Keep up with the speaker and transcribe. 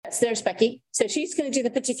Yes, there's Becky. So she's going to do the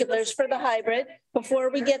particulars for the hybrid.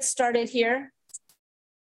 Before we get started here.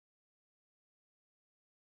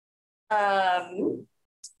 I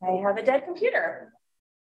have a dead computer.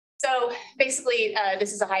 So basically,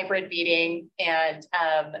 this is a hybrid meeting, and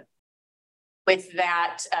with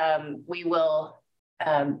that, we will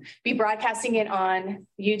be broadcasting it on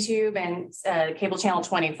YouTube and cable channel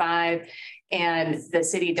 25, and the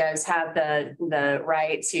city does have the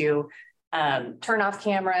right to turn off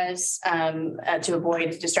cameras to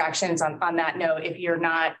avoid distractions. On that note, if you're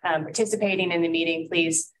not participating in the meeting,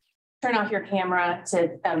 please turn off your camera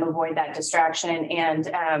to avoid that distraction.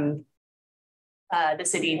 And the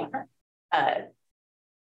city, I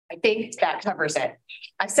think that covers it.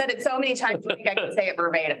 I've said it so many times, I think I can say it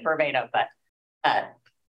verbatim, but I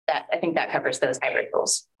think that covers those hybrid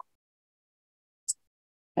rules.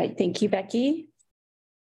 All right, thank you, Becky.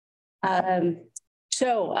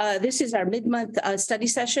 So this is our mid-month study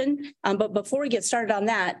session, but before we get started on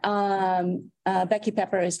that, Becky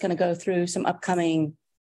Pepper is going to go through some upcoming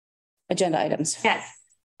agenda items. Yes.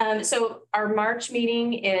 So our March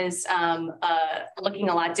meeting is looking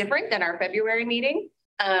a lot different than our February meeting.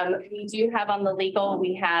 We do have on the legal,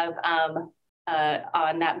 we have on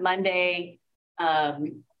that Monday,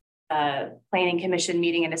 Planning Commission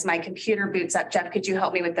meeting, and as my computer boots up, Jeff, could you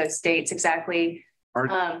help me with those dates exactly? March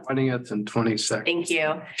 20th and 22nd. Thank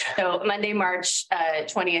you. So Monday, March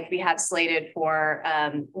 20th, we have slated for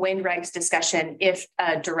wind regs discussion if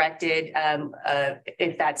directed,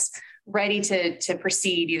 if that's ready to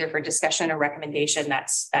proceed either for discussion or recommendation,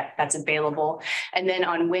 that's available. And then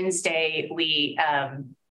on Wednesday, we have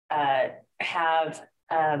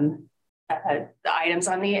the items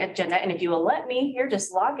on the agenda. And if you will let me here,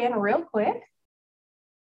 just log in real quick.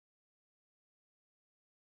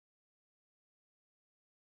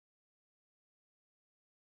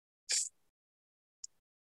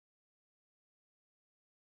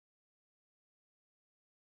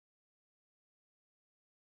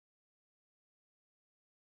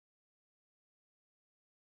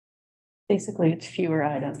 Basically, it's fewer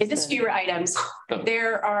items. It is fewer items.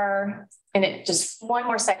 There are, and it just one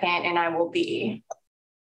more second, and I will be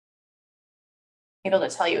able to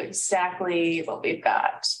tell you exactly what we've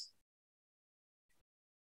got.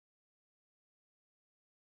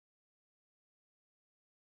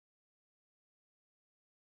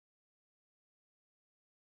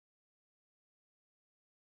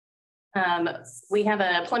 We have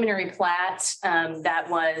a preliminary plat that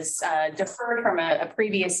was deferred from a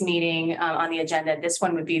previous meeting on the agenda. This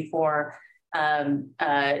one would be for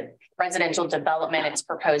residential development. It's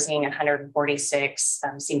proposing 146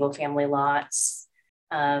 single family lots.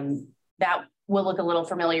 That will look a little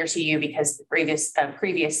familiar to you because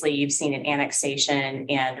previously you've seen an annexation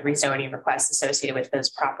and rezoning requests associated with those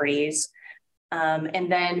properties. And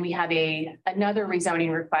then we have another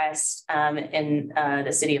rezoning request in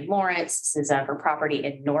the city of Lawrence. This is for property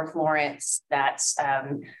in North Lawrence that's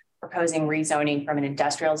proposing rezoning from an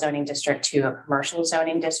industrial zoning district to a commercial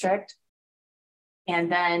zoning district. And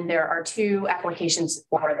then there are two applications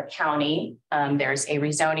for the county. There's a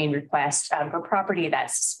rezoning request for property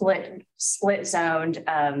that's split zoned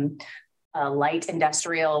light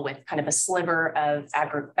industrial with kind of a sliver of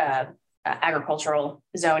agricultural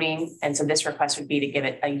zoning. And so this request would be to give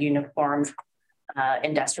it a uniform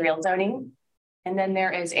industrial zoning. And then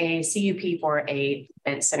there is a CUP for a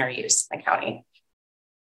event center use in the county.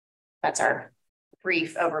 That's our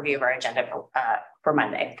brief overview of our agenda for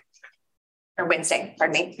Monday or Wednesday,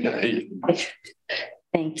 pardon me.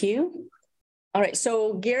 Thank you. All right,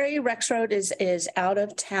 so Gary Rexroad is out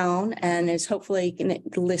of town and is hopefully going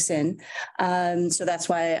to listen. So that's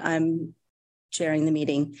why I'm chairing the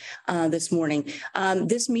meeting this morning.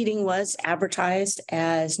 This meeting was advertised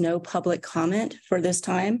as no public comment for this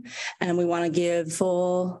time, and we want to give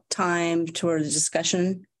full time toward the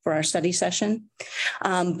discussion for our study session.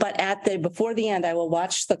 But before the end, I will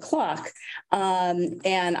watch the clock, and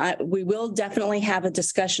we will definitely have a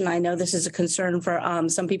discussion. I know this is a concern for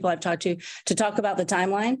some people I've talked to talk about the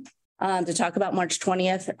timeline. To talk about March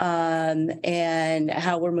 20th and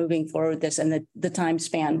how we're moving forward with this and the time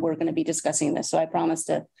span we're going to be discussing this. So I promise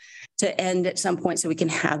to end at some point so we can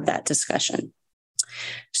have that discussion.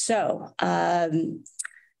 So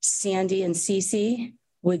Sandy and Cece,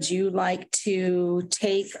 would you like to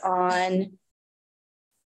take on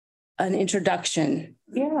an introduction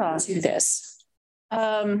to this?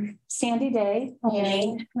 Sandy Day,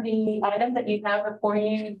 the item that you have before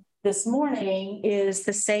you this morning is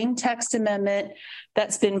the same text amendment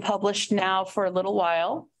that's been published now for a little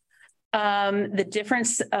while. The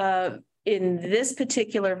difference in this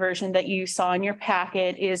particular version that you saw in your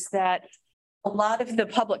packet is that a lot of the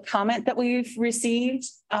public comment that we've received,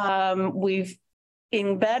 we've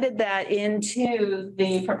embedded that into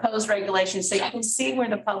the proposed regulations so you can see where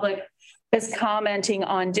the public is commenting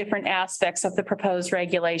on different aspects of the proposed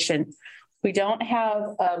regulation. We don't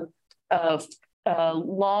have a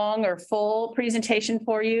long or full presentation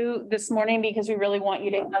for you this morning because we really want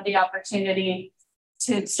you to have the opportunity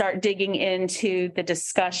to start digging into the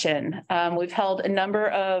discussion. We've held a number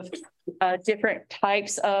of different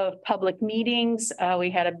types of public meetings. We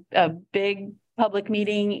had a big public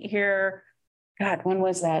meeting here. God, when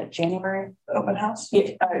was that? January? Open house?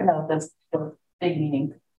 Yeah, no, that's the big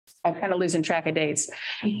meeting. I'm kind of losing track of dates.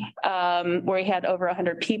 Where we had over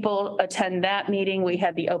 100 people attend that meeting. We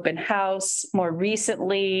had the open house more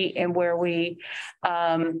recently, and where we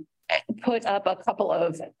put up a couple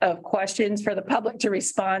of questions for the public to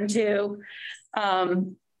respond to.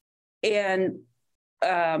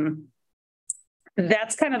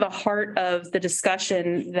 That's kind of the heart of the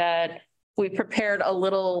discussion that we prepared a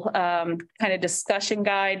little kind of discussion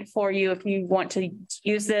guide for you if you want to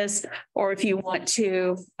use this, or if you want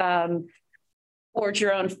to forge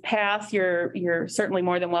your own path, you're certainly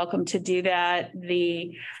more than welcome to do that.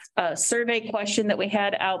 The survey question that we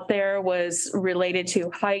had out there was related to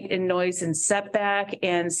height and noise and setback,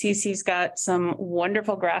 and Cece's got some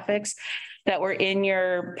wonderful graphics that were in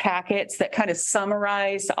your packets that kind of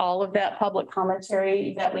summarized all of that public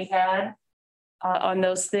commentary that we had on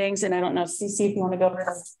those things. And I don't know, Cece, if you want to go over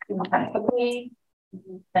that quickly.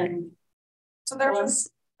 So there was,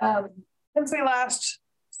 since we last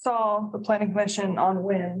saw the Planning Commission on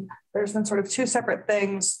wind, there's been sort of two separate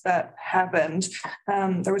things that happened.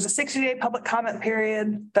 There was a 60-day public comment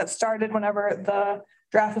period that started whenever the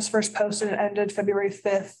draft was first posted and ended February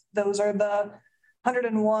 5th. Those are the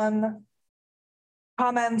 101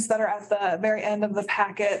 comments that are at the very end of the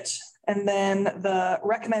packet. And then the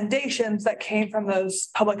recommendations that came from those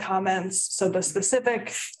public comments. So the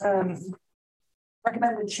specific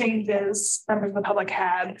recommended changes members of the public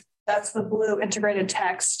had, that's the blue integrated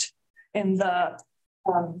text in the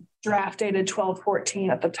draft dated 12/14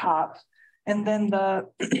 at the top. And then the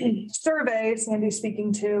survey Sandy's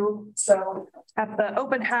speaking to. So at the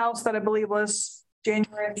open house that I believe was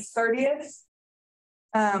January 30th,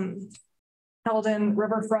 held in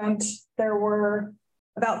Riverfront, there were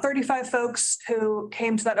about 35 folks who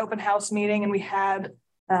came to that open house meeting, and we had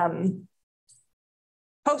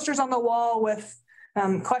posters on the wall with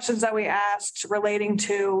questions that we asked relating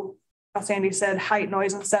to, how Sandy said, height,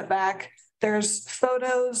 noise, and setback. There's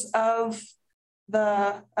photos of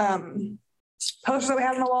the posters that we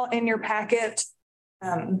have on the wall in your packet.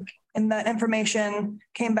 And the information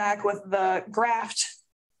came back with the graphed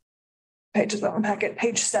pages of the packet,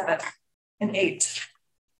 page 7 and 8.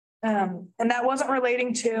 And that wasn't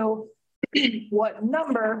relating to what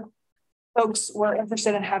number folks were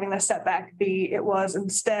interested in having the setback be. It was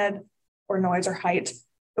instead, or noise or height,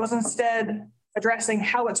 it was instead addressing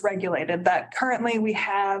how it's regulated. That currently we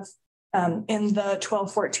have in the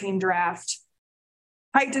 12/14 draft,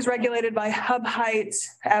 height is regulated by hub height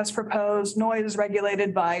as proposed, noise is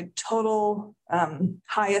regulated by total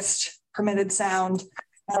highest permitted sound,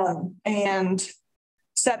 and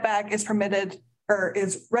setback is permitted or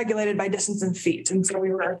is regulated by distance in feet. And so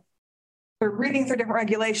we're reading through different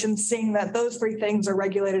regulations, seeing that those three things are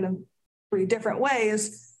regulated in 3 different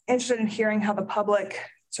ways, interested in hearing how the public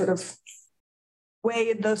sort of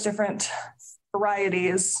weighed those different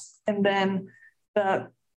varieties. And then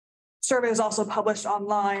the survey was also published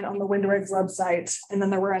online on the WindReg website. And then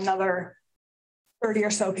there were another 30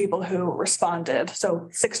 or so people who responded. So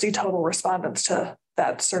 60 total respondents to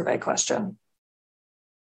that survey question.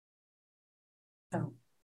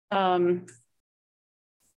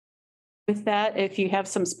 With that, if you have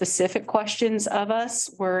some specific questions of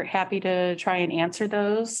us, we're happy to try and answer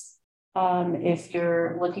those. If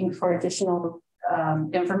you're looking for additional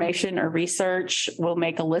information or research, we'll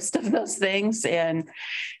make a list of those things and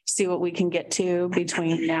see what we can get to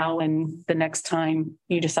between now and the next time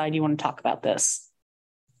you decide you want to talk about this.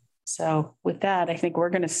 So with that, I think we're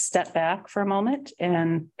going to step back for a moment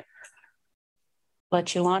and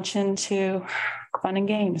let you launch into fun and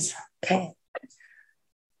games. Okay.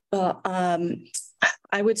 Well,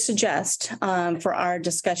 I would suggest for our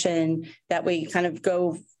discussion that we kind of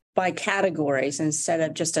go by categories instead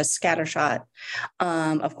of just a scattershot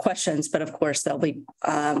of questions. But of course, there'll be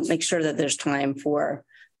make sure that there's time for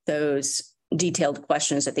those detailed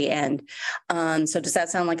questions at the end. So does that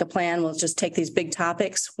sound like a plan? We'll just take these big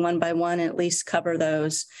topics one by one and at least cover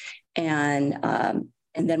those, and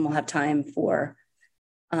then we'll have time for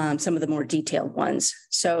some of the more detailed ones.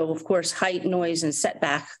 So of course, height, noise, and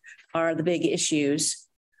setback are the big issues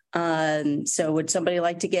So would somebody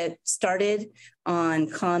like to get started on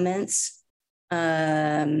comments?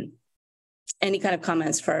 Any kind of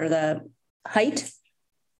comments for the height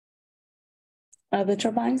of the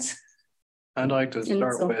turbines? I'd like to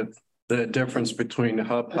start with the difference between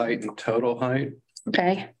hub height and total height.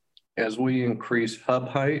 Okay. As we increase hub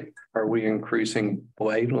height, are we increasing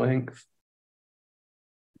blade length?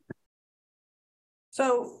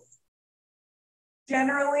 So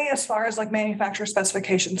generally, as far as like manufacturer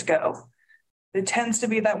specifications go, it tends to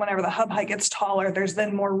be that whenever the hub height gets taller, there's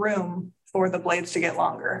then more room for the blades to get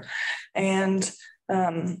longer. And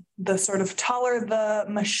the sort of taller the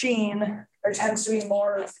machine, there tends to be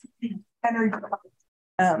more energy,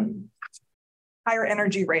 higher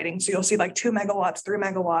energy rating. So you'll see like 2 megawatts, 3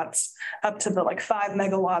 megawatts, up to the like 5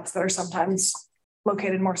 megawatts that are sometimes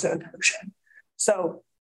located more so in the ocean. So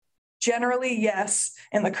generally, yes,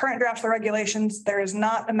 in the current draft of the regulations, there is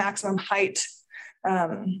not a maximum height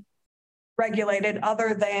regulated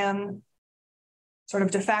other than sort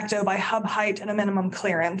of de facto by hub height and a minimum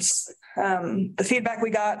clearance. The feedback we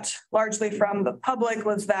got largely from the public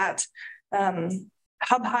was that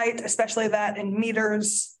hub height, especially that in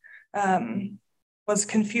meters, was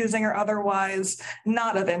confusing or otherwise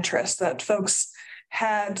not of interest, that folks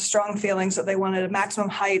had strong feelings that they wanted a maximum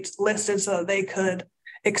height listed so that they could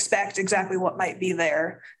expect exactly what might be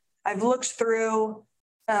there. I've looked through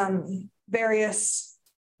various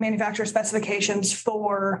manufacturer specifications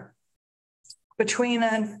for between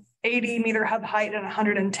an 80-meter hub height and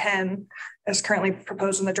 110 as currently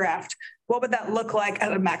proposed in the draft. What would that look like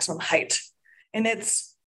at a maximum height? And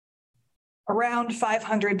it's around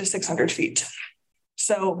 500 to 600 feet.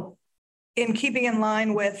 So in keeping in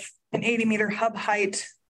line with an 80-meter hub height,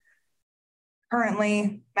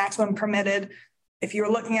 currently maximum permitted, if you were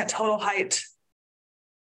looking at total height,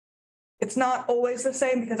 it's not always the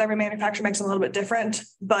same because every manufacturer makes them a little bit different,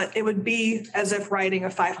 but it would be as if riding a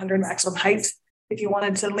 500 maximum height. If you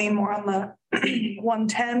wanted to lean more on the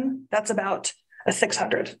 110, that's about a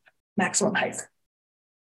 600 maximum height.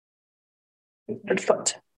 100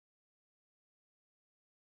 foot.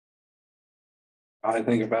 I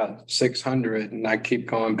think about 600, and I keep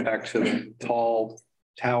going back to the tall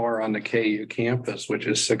tower on the KU campus, which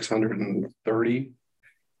is 630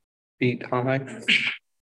 feet high.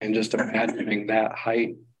 And just imagining that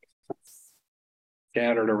height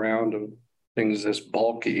scattered around of things this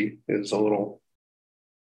bulky is a little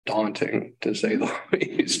daunting, to say the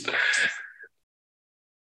least.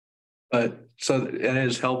 But so it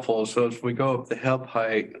is helpful. So if we go up the hub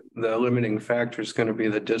height, the limiting factor is going to be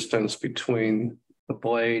the distance between the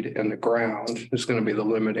blade and the ground. Is going to be the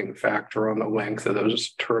limiting factor on the length of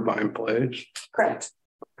those turbine blades. Correct.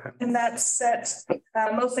 Okay. And that's set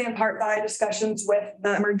mostly in part by discussions with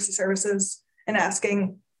the emergency services and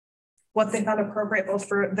asking what they found appropriate both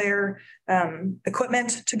for their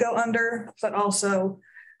equipment to go under, but also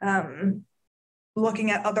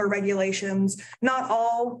looking at other regulations. Not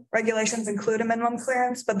all regulations include a minimum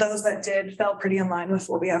clearance, but those that did fell pretty in line with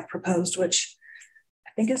what we have proposed, which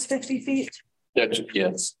I think is 50 feet. Yes.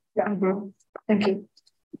 Yeah. Mm-hmm. Thank you.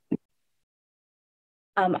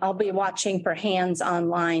 I'll be watching for hands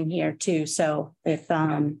online here too. So if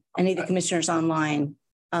any of the commissioners online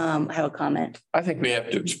have a comment. I think we have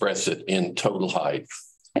to express it in total height.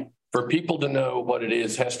 For people to know what it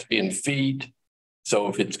is, has to be in feet. So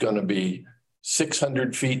if it's going to be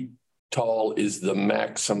 600 feet tall is the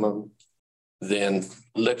maximum, then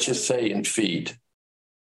let's just say in feet,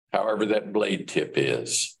 however that blade tip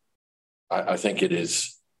is. I think it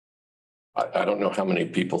is. I don't know how many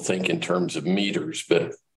people think in terms of meters,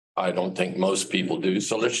 but I don't think most people do.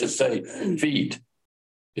 So let's just say feet.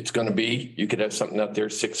 It's going to be, you could have something out there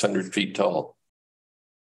 600 feet tall.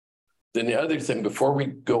 Then the other thing, before we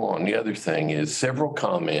go on, the other thing is several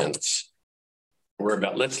comments were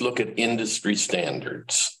about, let's look at industry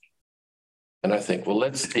standards. And I think, well,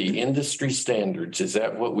 let's see, industry standards, is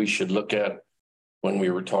that what we should look at when we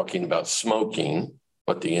were talking about smoking,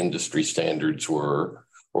 what the industry standards were?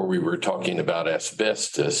 Or we were talking about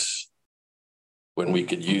asbestos, when we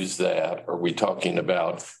could use that? Are we talking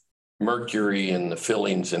about mercury in the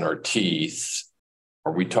fillings in our teeth?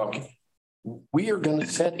 Are we talking? We are going to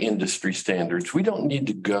set industry standards. We don't need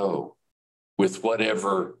to go with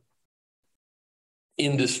whatever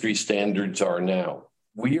industry standards are now.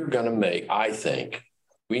 We are going to make, I think,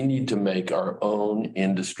 we need to make our own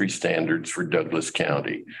industry standards for Douglas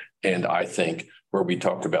County. And I think where we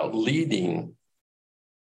talk about leading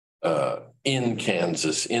in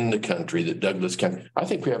Kansas, in the country, that Douglas County, I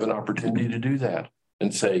think we have an opportunity to do that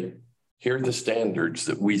and say, here are the standards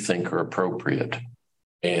that we think are appropriate.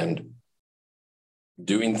 And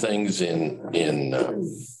doing things in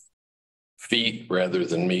feet rather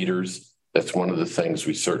than meters, that's one of the things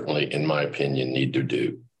we certainly, in my opinion, need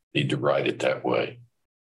to write it that way.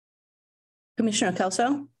 Commissioner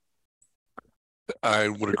Kelso? I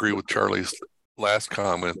would agree with Charlie's last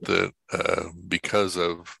comment that because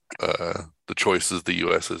of the choices the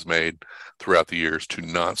U.S. has made throughout the years to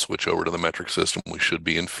not switch over to the metric system, we should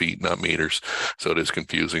be in feet, not meters. So it is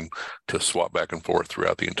confusing to swap back and forth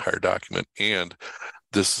throughout the entire document. And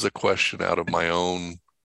this is a question out of my own,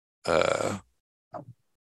 I'll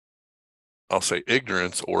say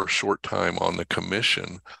ignorance or short time on the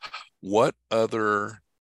commission. What other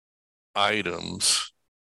items,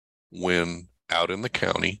 when out in the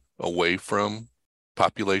county, away from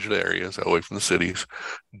populated areas, away from the cities,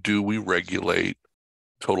 do we regulate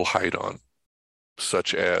total height on,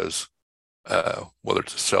 such as whether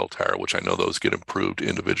it's a cell tower, which I know those get improved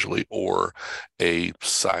individually, or a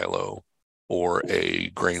silo or a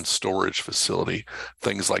grain storage facility,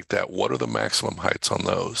 things like that? What are the maximum heights on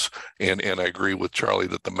those? And I agree with Charlie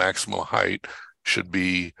that the maximum height should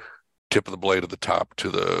be tip of the blade at the top to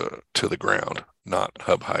the ground, not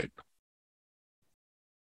hub height.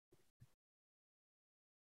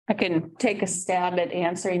 I can take a stab at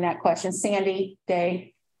answering that question. Sandy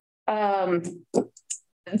Day.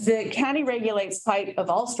 The county regulates height of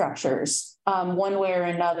all structures one way or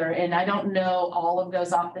another, and I don't know all of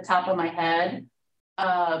those off the top of my head.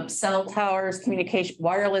 Cell towers, communication,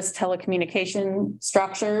 wireless telecommunication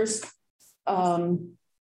structures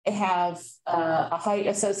have a height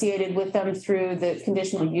associated with them through the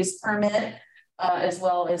conditional use permit, as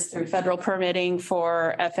well as through federal permitting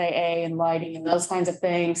for FAA and lighting and those kinds of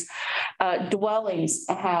things. Dwellings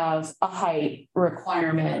have a height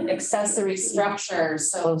requirement, accessory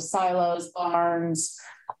structures, so silos, barns,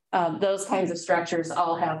 those kinds of structures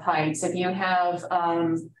all have heights. If you have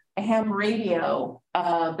a ham radio,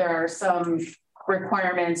 there are some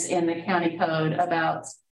requirements in the county code about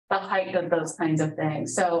the height of those kinds of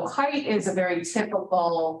things. So height is a very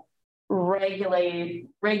typical regulating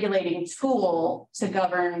tool to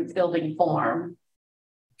govern building form.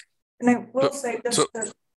 And I will say this.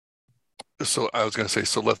 So I was going to say,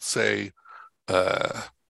 so let's say the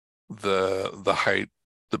height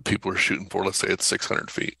that people are shooting for, let's say it's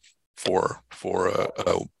 600 feet for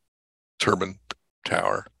a turbine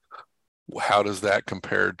tower. How does that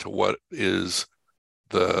compare to what is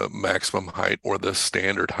the maximum height or the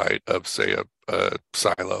standard height of, say, a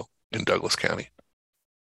silo in Douglas County?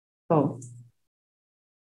 Oh,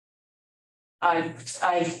 I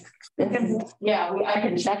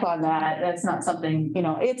can check on that. That's not something,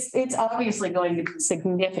 it's obviously going to be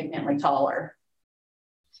significantly taller.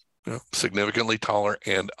 Yeah, significantly taller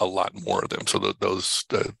and a lot more of them. So those,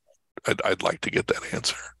 I'd like to get that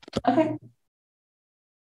answer. Okay.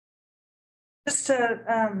 Just to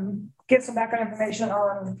give some background information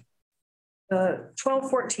on the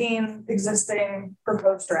 1214 existing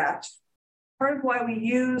proposed draft. Part of why we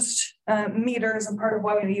used meters and part of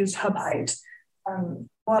why we used hub height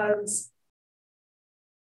was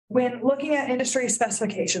when looking at industry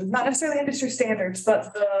specifications, not necessarily industry standards,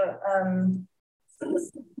 but the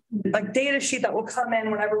like data sheet that will come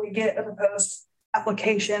in whenever we get a proposed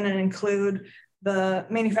application and include the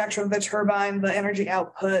manufacturer of the turbine, the energy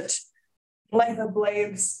output, length of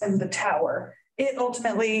blades, and the tower. It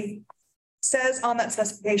ultimately says on that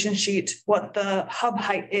specification sheet what the hub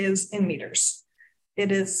height is in meters.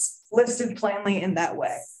 It is listed plainly in that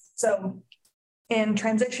way. So in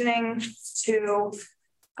transitioning to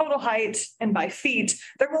total height and by feet,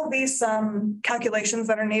 there will be some calculations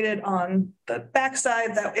that are needed on the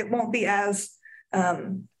backside that it won't be as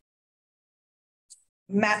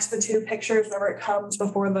match the two pictures whenever it comes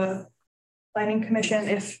before the Planning Commission,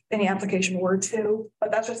 if any application were to,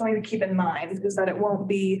 but that's just something to keep in mind, is that it won't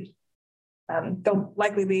be, there'll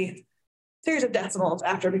likely be a series of decimals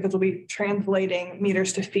after, because we'll be translating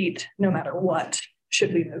meters to feet no matter what,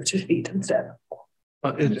 should we move to feet instead.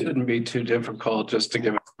 Well, it shouldn't be too difficult just to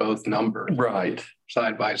give both numbers Right.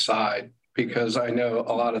 side by side, because I know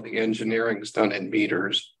a lot of the engineering is done in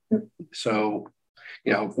meters. So,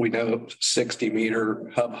 we know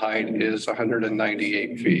 60-meter hub height is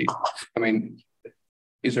 198 feet. I mean,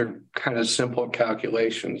 these are kind of simple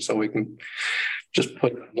calculations, so we can just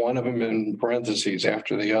put one of them in parentheses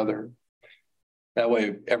after the other. That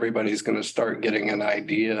way, everybody's going to start getting an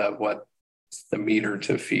idea of what the meter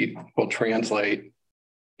to feet will translate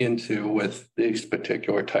into with these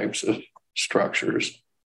particular types of structures.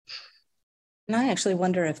 And I actually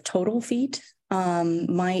wonder if total feet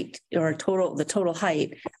the total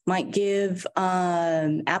height might give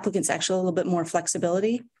applicants actually a little bit more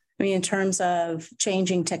flexibility. I mean, in terms of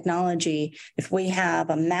changing technology, if we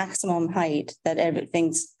have a maximum height that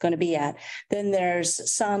everything's going to be at, then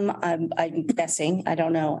there's some, I'm guessing, I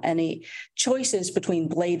don't know, any choices between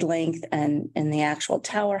blade length and the actual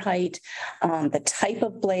tower height, the type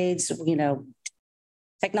of blades, you know,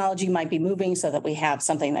 technology might be moving so that we have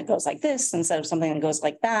something that goes like this instead of something that goes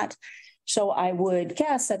like that. So I would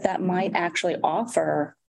guess that that might actually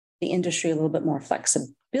offer the industry a little bit more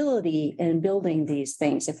flexibility in building these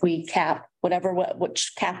things if we cap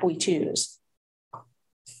which cap we choose.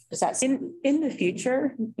 Does that in the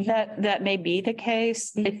future that may be the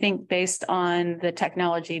case? I think based on the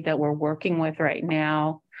technology that we're working with right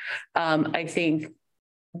now, I think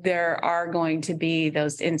there are going to be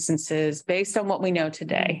those instances based on what we know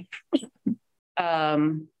today.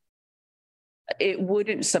 It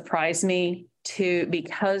wouldn't surprise me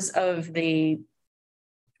because of the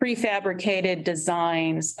prefabricated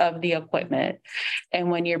designs of the equipment. And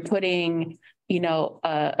when you're putting, you know,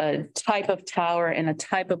 a type of tower and a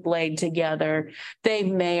type of blade together, they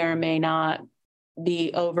may or may not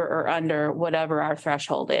be over or under whatever our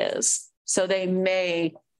threshold is. So they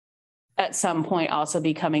may at some point also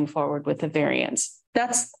be coming forward with a variance.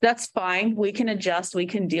 That's fine. We can adjust. We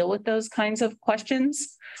can deal with those kinds of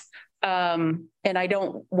questions. And I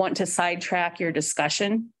don't want to sidetrack your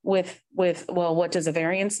discussion with, well, what does a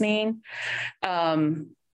variance mean? You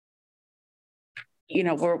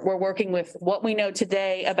know, we're working with what we know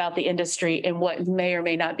today about the industry and what may or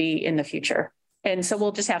may not be in the future. And so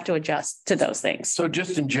we'll just have to adjust to those things. So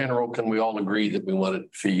just in general, can we all agree that we want it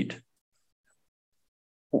feet?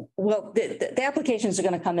 Well, the applications are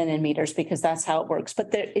going to come in meters because that's how it works. But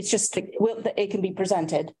it's just, it can be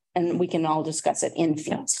presented and we can all discuss it in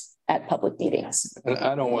feet at public meetings. And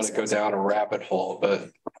I don't want to go down a rabbit hole, but,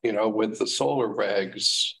 you know, with the solar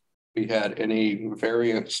regs, we had any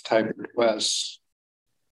variance type requests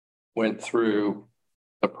went through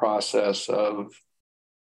the process of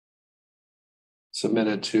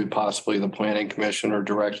submitted to possibly the planning commission or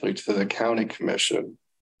directly to the county commission.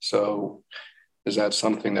 So is that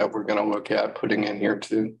something that we're going to look at putting in here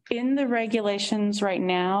too? In the regulations right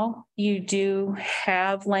now, you do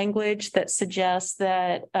have language that suggests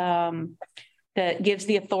that that gives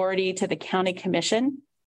the authority to the county commission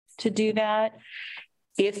to do that.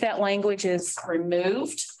 If that language is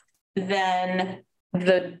removed, then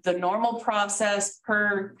the normal process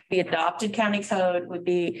per the adopted county code would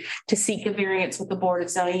be to seek a variance with the Board of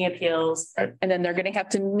Zoning Appeals, and then they're going to have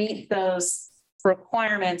to meet those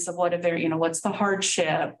requirements of whatever, you know, what's the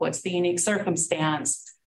hardship, what's the unique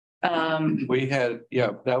circumstance. We had,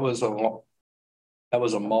 yeah, that was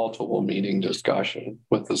a multiple meeting discussion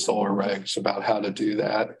with the solar regs about how to do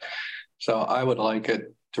that. So I would like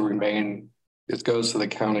it to remain, it goes to the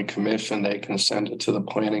county commission, they can send it to the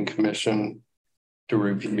planning commission to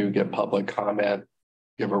review, get public comment,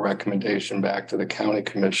 give a recommendation back to the county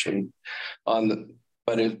commission on the,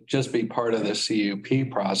 but it just be part of the CUP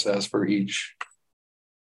process for each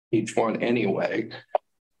one anyway.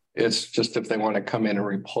 It's just if they want to come in and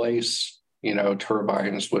replace, you know,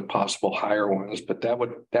 turbines with possible higher ones, but that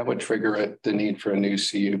would trigger the need for a new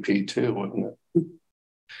CUP too, wouldn't it?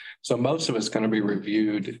 So most of it's going to be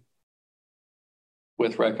reviewed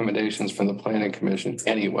with recommendations from the planning commission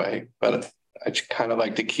anyway, but I kind of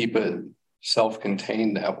like to keep it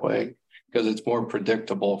self-contained that way because it's more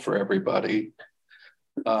predictable for everybody.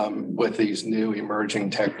 With these new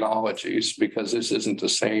emerging technologies, because this isn't the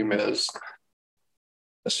same as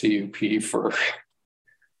a CUP for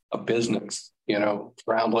a business, you know,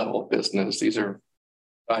 ground level business. These are,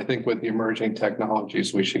 I think with the emerging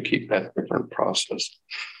technologies, we should keep that different process.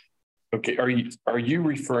 Okay, are you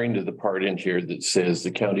referring to the part in here that says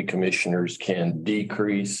the county commissioners can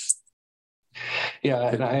decrease? Yeah,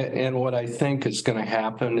 and what I think is going to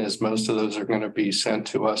happen is most of those are going to be sent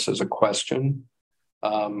to us as a question.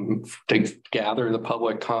 To gather the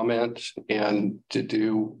public comment and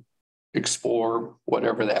to explore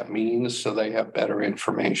whatever that means so they have better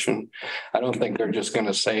information. I don't think they're just going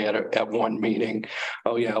to say at one meeting,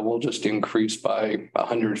 oh yeah, we'll just increase by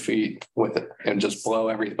 100 feet with it and just blow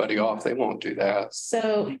everybody off. They won't do that.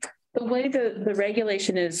 So the way the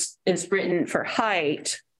regulation is written for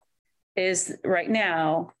height is right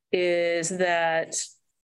now is that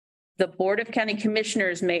the Board of County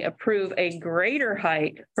Commissioners may approve a greater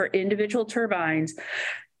height for individual turbines,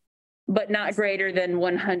 but not greater than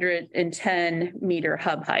 110 meter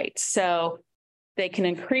hub height. So they can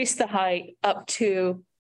increase the height up to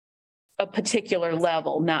a particular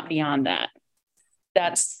level, not beyond that.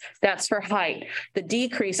 That's for height. The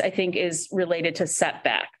decrease, I think, is related to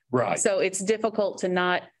setback. Right. So it's difficult to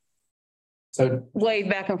not So wave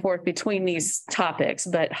back and forth between these topics,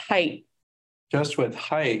 but height. just with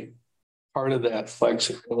height, part of that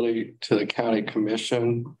flexibility to the county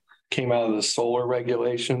commission came out of the solar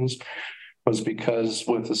regulations was because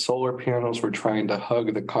with the solar panels, we're trying to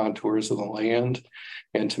hug the contours of the land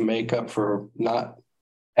and to make up for not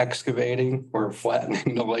excavating or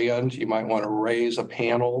flattening the land, you might want to raise a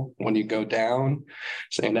panel when you go down,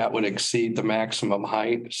 saying that would exceed the maximum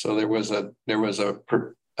height. So there was a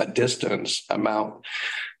distance amount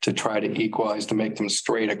to try to equalize to make them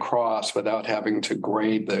straight across without having to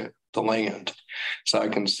grade the land. So I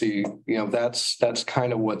can see, that's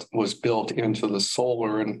kind of what was built into the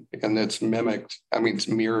solar, and it's mimicked. I mean, it's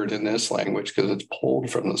mirrored in this language because it's pulled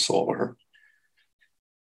from the solar.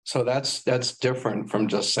 So that's different from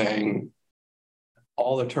just saying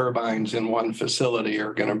all the turbines in one facility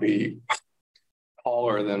are going to be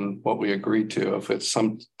taller than what we agreed to. If it's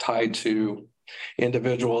some tied to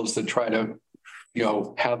individuals that try to,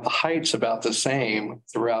 have the heights about the same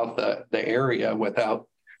throughout the area without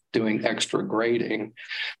doing extra grading,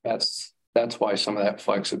 that's why some of that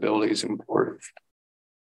flexibility is important.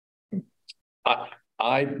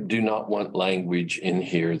 I do not want language in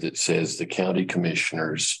here that says the county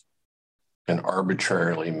commissioners can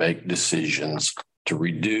arbitrarily make decisions to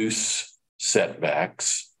reduce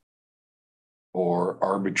setbacks or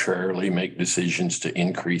arbitrarily make decisions to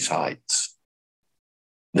increase heights.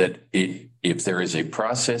 That if there is a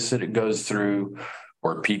process that it goes through,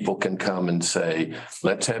 or people can come and say,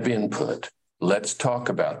 let's have input, let's talk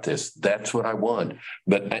about this, that's what I want.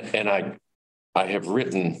 And I have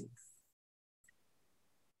written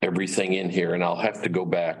everything in here, and I'll have to go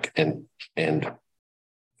back and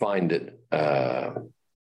find it. I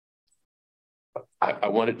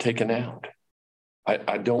want it taken out.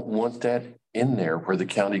 I don't want that in there where the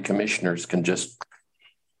county commissioners can just,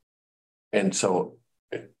 and so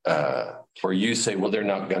or you say, well, they're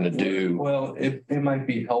not going to do. Well, it might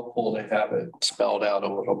be helpful to have it spelled out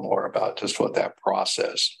a little more about just what that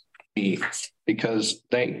process means, because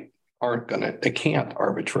they can't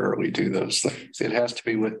arbitrarily do those things. It has to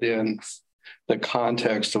be within the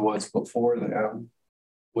context of what's before them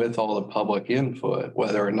with all the public input,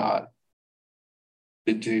 whether or not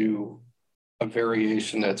to do a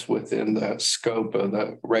variation that's within the scope of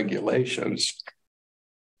the regulations.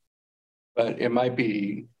 But it might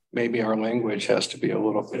be, maybe our language has to be a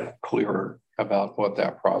little bit clearer about what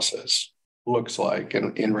that process looks like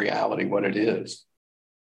and in reality what it is.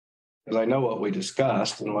 Because I know what we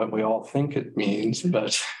discussed and what we all think it means,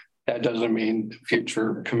 but that doesn't mean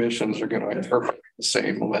future commissions are going to interpret the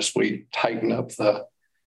same unless we tighten up the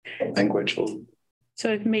language.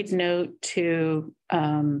 So I've made note to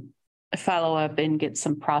follow up and get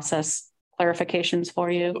some process clarifications for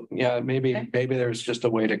you. Yeah, maybe there's just a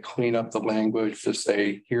way to clean up the language to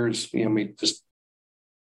say, here's, we just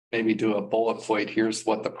maybe do a bullet point. Here's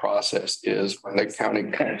what the process is when the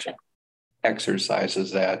county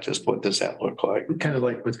exercises that. Just what does that look like? Kind of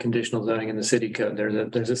like with conditional zoning in the city code,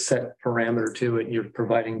 there's a set parameter to it. You're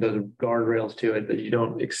providing those guardrails to it that you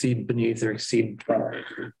don't exceed beneath or exceed from.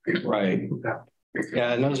 Right.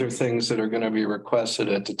 Yeah, and those are things that are going to be requested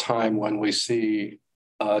at the time when we see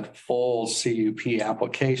a full CUP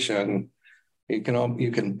application. You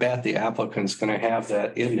can bet the applicant's going to have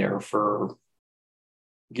that in there for,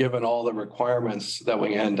 given all the requirements that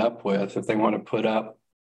we end up with. If they want to put up,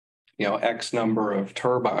 X number of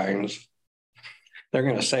turbines, they're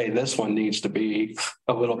going to say this one needs to be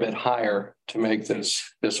a little bit higher to make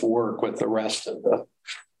this work with the rest of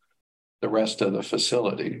the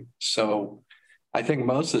facility. So I think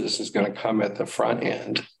most of this is going to come at the front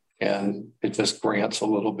end, and it just grants a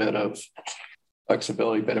little bit of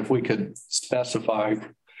flexibility. But if we could specify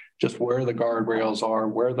just where the guardrails are,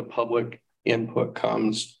 where the public input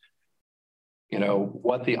comes,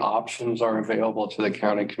 what the options are available to the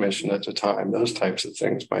county commission at the time, those types of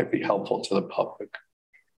things might be helpful to the public.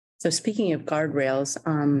 So speaking of guardrails,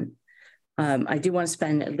 I do want to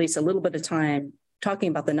spend at least a little bit of time talking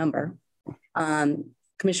about the number.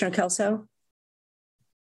 Commissioner Kelso?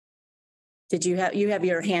 Did you have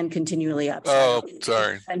your hand continually up? Oh,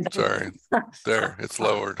 sorry. There, it's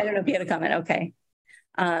lowered. I don't know if you had a comment. Okay.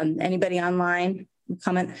 Anybody online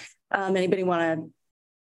comment? Anybody want to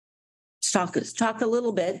talk a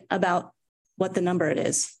little bit about what the number it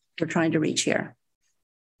is we're trying to reach here?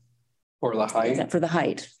 For the height? For the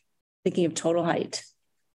height. Thinking of total height.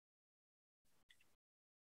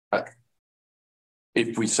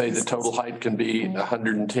 If we say the total height can be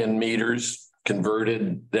 110 meters,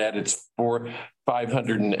 converted that it's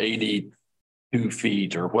 582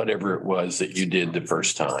 feet or whatever it was that you did the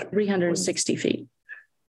first time. 360 feet.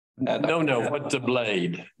 No, what the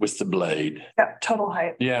blade, with the blade. Yeah, total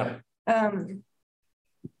height. Yeah.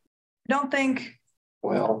 Don't think,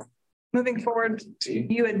 Well, moving forward,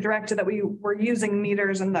 you had directed that we were using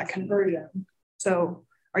meters and that conversion. So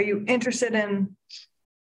are you interested in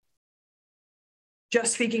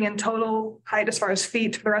just speaking in total height as far as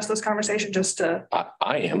feet for the rest of this conversation, just to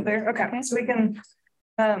I am. there? Okay, so we can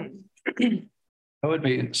that would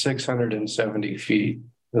be 670 feet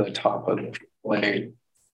to the top of the blade.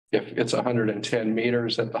 If it's 110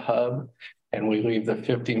 meters at the hub and we leave the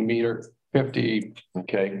 50.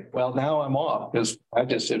 Okay. Well, now I'm off because I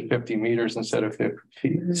just did 50 meters instead of 50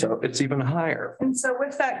 feet. So it's even higher. And so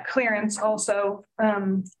with that clearance also,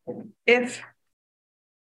 if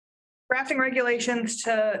drafting regulations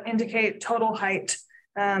to indicate total height,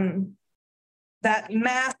 that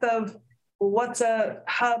math of what's a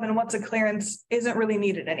hub and what's a clearance isn't really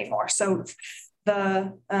needed anymore. So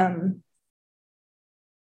the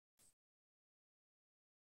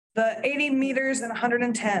 80 meters and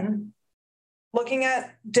 110, looking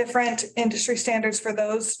at different industry standards for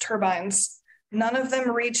those turbines, none of them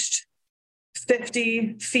reached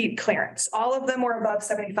 50 feet clearance. All of them were above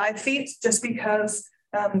 75 feet just because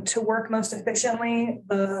to work most efficiently,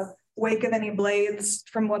 the wake of any blades,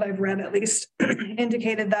 from what I've read at least,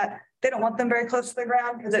 indicated that they don't want them very close to the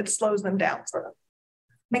ground because it slows them down, sort of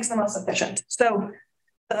makes them less efficient. So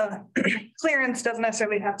the clearance doesn't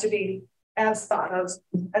necessarily have to be as thought of.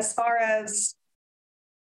 As far as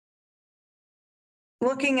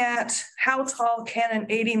looking at how tall can an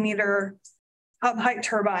 80 meter hub height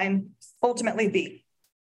turbine ultimately be?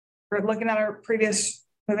 We're looking at our previous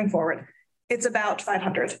moving forward. It's about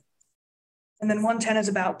 500. And then 110 is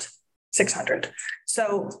about 600.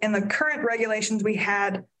 So in the current regulations we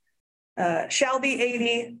had shall be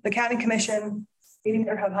 80, the county commission, 80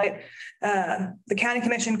 meter hub height, the county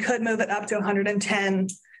commission could move it up to 110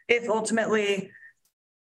 if ultimately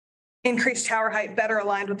increased tower height better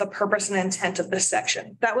aligned with the purpose and intent of this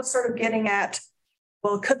section. That was sort of getting at,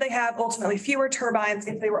 well, could they have ultimately fewer turbines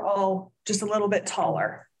if they were all just a little bit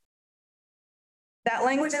taller? That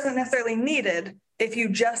language isn't necessarily needed if you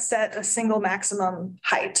just set a single maximum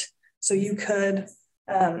height. So you could,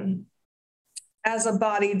 as a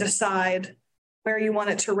body, decide where you want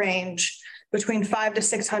it to range. Between 500 to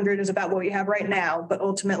 600 is about what we have right now, but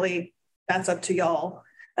ultimately that's up to y'all.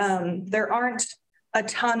 There aren't a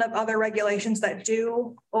ton of other regulations that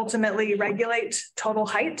do ultimately regulate total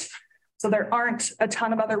height. So there aren't a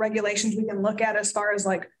ton of other regulations we can look at as far as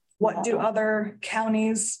like, what do other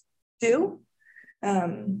counties do?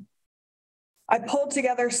 I pulled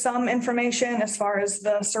together some information as far as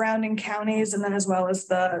the surrounding counties and then as well as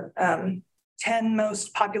the 10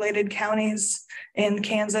 most populated counties in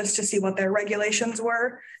Kansas to see what their regulations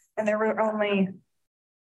were. And there were only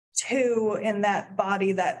 2 in that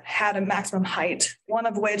body that had a maximum height, one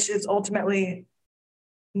of which is ultimately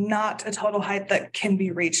not a total height that can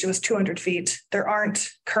be reached. It was 200 feet. There aren't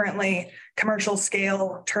currently commercial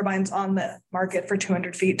scale turbines on the market for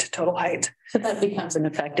 200 feet total height. So that becomes an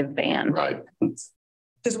effective ban. Right. Which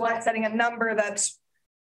is why setting a number that's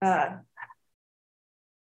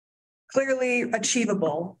clearly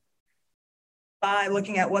achievable by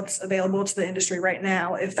looking at what's available to the industry right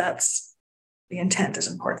now, if that's the intent, is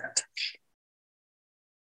important.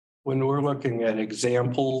 When we're looking at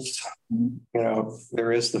examples,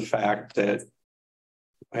 there is the fact that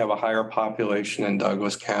we have a higher population in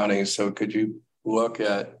Douglas County. So could you look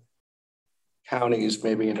at counties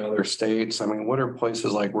maybe in other states? I mean, what are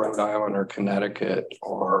places like Rhode Island or Connecticut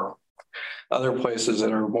or other places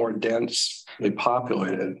that are more densely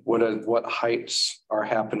populated? What heights are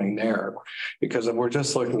happening there? Because if we're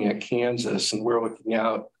just looking at Kansas and we're looking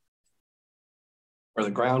out where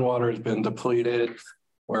the groundwater has been depleted,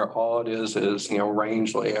 where all it is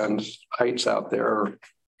rangeland, heights out there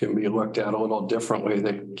can be looked at a little differently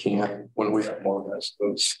than we can when we have more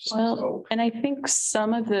residents. Well, and I think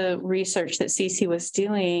some of the research that CC was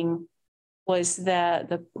doing was that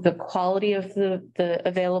the quality of the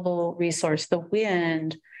available resource, the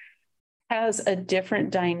wind, has a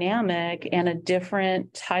different dynamic and a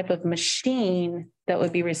different type of machine that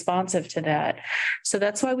would be responsive to that. So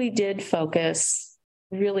that's why we did focus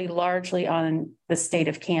really largely on the state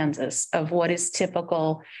of Kansas, of what is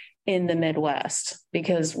typical in the Midwest,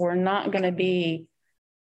 because we're not going to be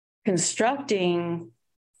constructing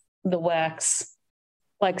the WECs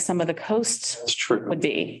like some of the coasts would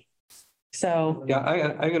be. So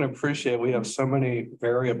yeah, I can appreciate we have so many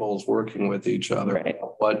variables working with each other. Right.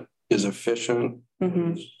 What is efficient,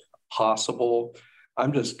 possible.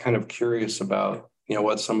 I'm just kind of curious about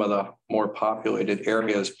what some of the more populated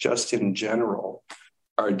areas just in general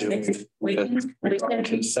are doing with regard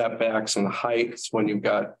to setbacks and heights when you've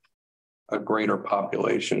got a greater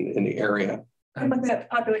population in the area. I'm looking at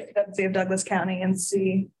population density of Douglas County and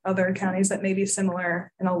see other counties that may be similar,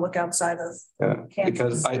 and I'll look outside of. Yeah,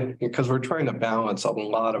 because we're trying to balance a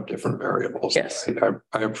lot of different variables. Yes.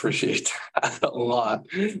 I appreciate that a lot.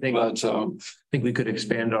 I think we could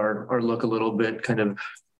expand our look a little bit, kind of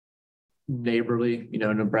neighborly,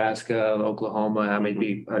 Nebraska, Oklahoma.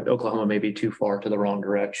 Oklahoma may be too far to the wrong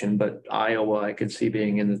direction, but Iowa I could see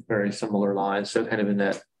being in very similar lines. So kind of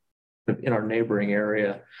in our neighboring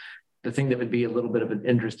area. The thing that would be a little bit of an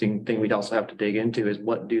interesting thing we'd also have to dig into is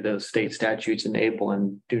what do those state statutes enable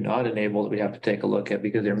and do not enable that we have to take a look at,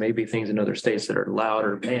 because there may be things in other states that are allowed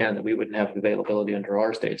or banned that we wouldn't have availability under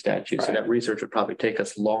our state statutes. Right. So that research would probably take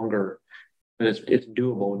us longer. But it's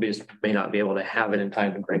doable. We just may not be able to have it in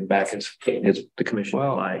time to bring back as the commission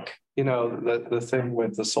would like. The thing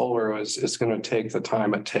with the solar is it's going to take the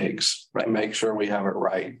time it takes to make sure we have it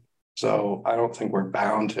right. So I don't think we're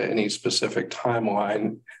bound to any specific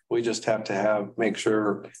timeline. We just have to make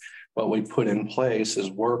sure what we put in place is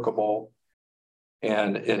workable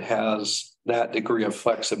and it has that degree of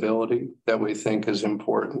flexibility that we think is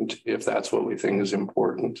important. If that's what we think is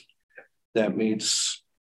important, that meets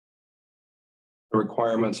the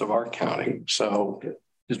requirements of our county. So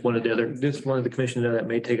just wanted the commission to know that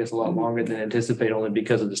may take us a lot longer than anticipated, only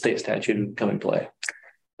because of the state statute coming into play.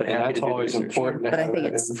 And that's always important to have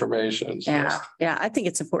that information. Yeah. I think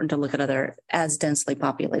it's important to look at other as densely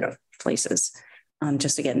populated places,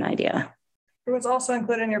 just to get an idea. It was also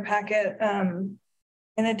included in your packet, in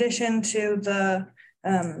addition to the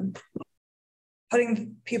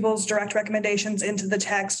putting people's direct recommendations into the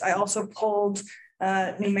text. I also pulled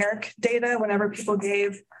numeric data whenever people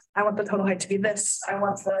gave, I want the total height to be this, I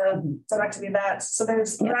want the setback to be that. So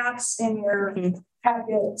there's graphs in your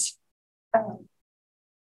packet.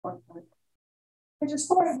 Which is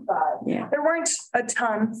 45. Yeah. There weren't a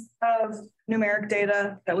ton of numeric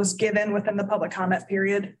data that was given within the public comment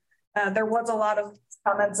period. There was a lot of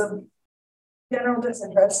comments of general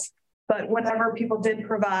disinterest, but whenever people did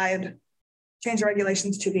provide change the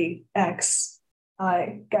regulations to the X,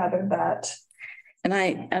 I gathered that.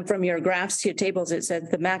 And from your graphs to your tables, it said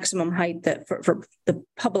the maximum height that for the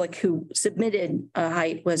public who submitted a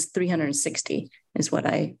height was 360 is what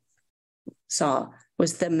I saw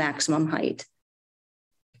was the maximum height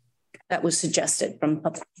that was suggested from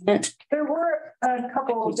public. There were a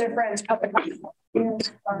couple of different public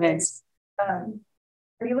comments.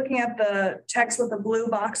 Are you looking at the text with the blue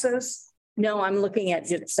boxes? No, I'm looking at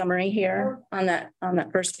the summary here on that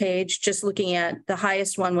first page. Just looking at the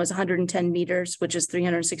highest one was 110 meters, which is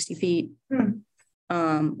 360 feet.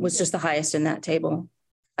 Was just the highest in that table.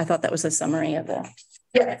 I thought that was a summary of the.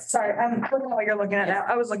 Yeah, sorry, I'm looking at what you're looking at now.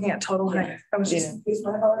 I was looking at total height. I was just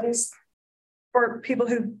my apologies. For people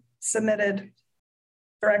who submitted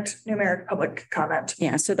direct numeric public comment.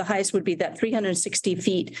 Yeah, so the highest would be that 360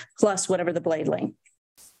 feet plus whatever the blade length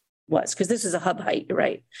was, because this is a hub height, you're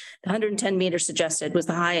right. The 110 meters suggested was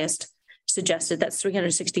the highest suggested. That's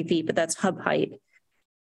 360 feet, but that's hub height.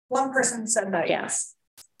 One person said that. Yes.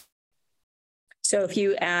 So if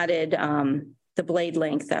you added the blade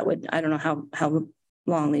length, that would, I don't know how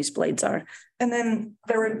long these blades are. And then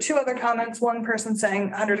there were two other comments. One person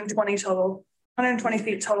saying 120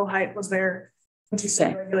 feet total height was their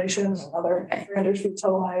regulation, another 300 feet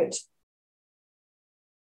total height.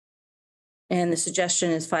 And the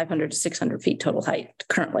suggestion is 500 to 600 feet total height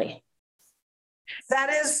currently. That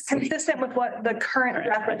is consistent with what the current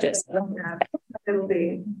draft is. It will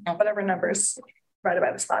be whatever numbers provided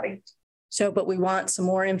by this body. So, but we want some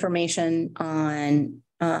more information on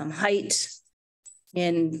height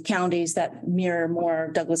in counties that mirror more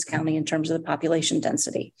Douglas County in terms of the population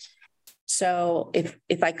density. So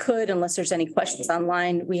if I could, unless there's any questions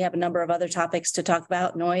online, we have a number of other topics to talk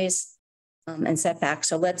about, noise and setback.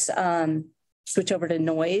 So let's switch over to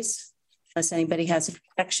noise, unless anybody has a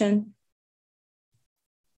objection.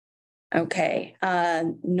 Okay,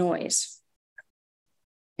 noise.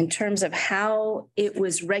 In terms of how it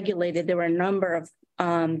was regulated, there were a number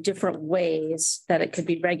of different ways that it could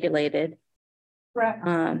be regulated. Correct.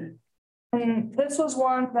 And this was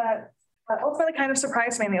one that ultimately kind of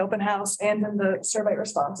surprised me in the open house and in the survey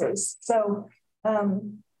responses. So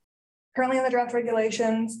currently in the draft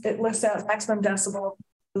regulations, it lists out maximum decibel.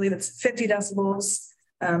 I believe it's 50 decibels.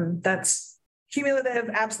 That's cumulative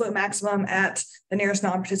absolute maximum at the nearest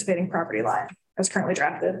non-participating property line as currently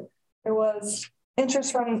drafted. There was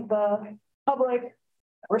interest from the public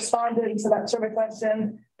responded to that survey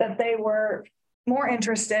question that they were more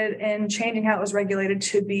interested in changing how it was regulated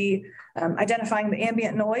to be identifying the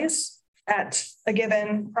ambient noise at a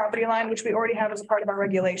given property line, which we already have as a part of our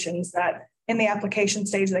regulations, that in the application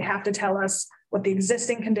stage, they have to tell us what the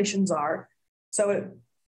existing conditions are. So it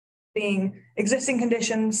being existing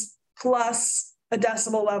conditions plus a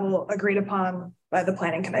decibel level agreed upon by the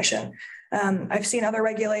Planning Commission. I've seen other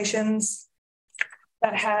regulations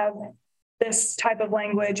that have this type of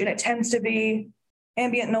language, and it tends to be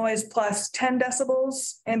ambient noise plus 10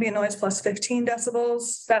 decibels, ambient noise plus 15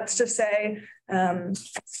 decibels. That's to say,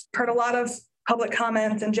 heard a lot of public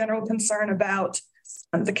comment and general concern about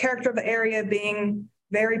the character of the area being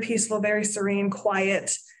very peaceful, very serene,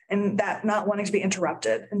 quiet, and that not wanting to be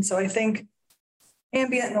interrupted. And so I think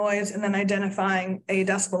ambient noise and then identifying a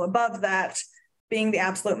decibel above that being the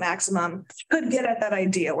absolute maximum could get at that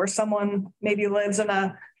idea where someone maybe lives in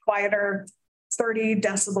a quieter 30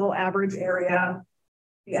 decibel average area.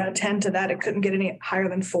 You add 10 to that, it couldn't get any higher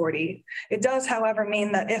than 40. It does, however,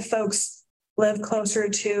 mean that if folks live closer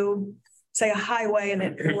to, say, a highway and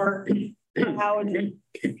it or loud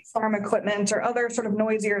farm equipment or other sort of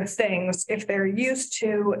noisier things, if they're used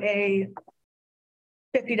to a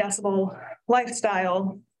 50 decibel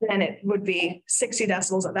lifestyle, then it would be 60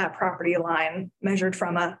 decibels at that property line measured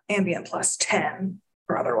from a ambient plus 10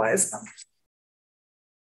 or otherwise.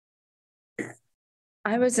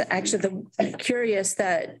 I was actually curious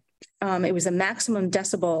that it was a maximum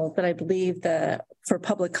decibel that I believe for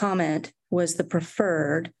public comment was the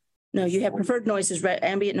preferred. No, you have preferred noises,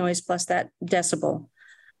 ambient noise plus that decibel.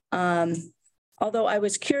 Although I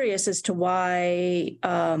was curious as to why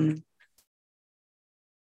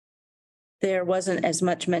there wasn't as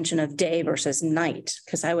much mention of day versus night,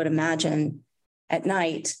 because I would imagine at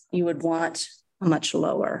night you would want a much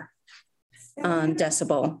lower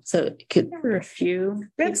decibel. So could there a few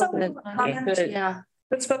that spoke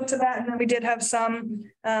to that, and then we did have some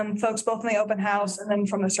folks both in the open house and then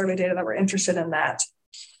from the survey data that were interested in that.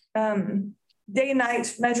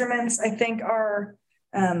 Day-night measurements, I think, are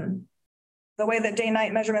the way that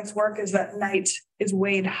day-night measurements work is that night is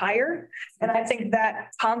weighed higher, and I think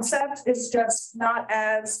that concept is just not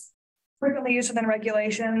as frequently used within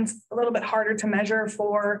regulations, a little bit harder to measure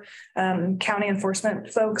for county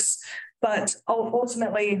enforcement folks. But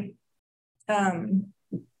ultimately, it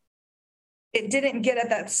didn't get at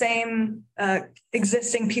that same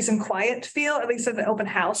existing peace and quiet feel, at least at the open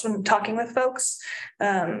house when talking with folks.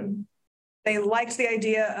 They liked the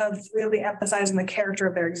idea of really emphasizing the character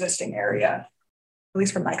of their existing area, at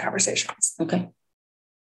least from my conversations. Okay.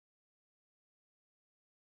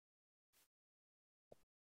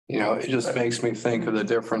 You know, it just makes me think of the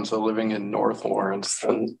difference of living in North Lawrence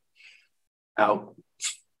and out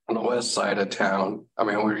on the west side of town. I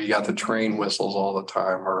mean, where you got the train whistles all the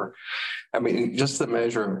time, or, I mean, just the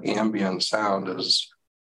measure of ambient sound that's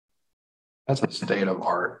a state of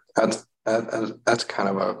art. That's kind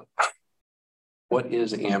of a, what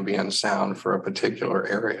is ambient sound for a particular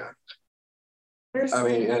area? I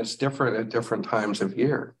mean, it's different at different times of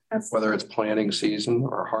year, whether it's planting season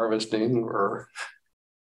or harvesting or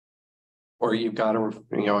you've got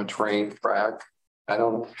a train track. I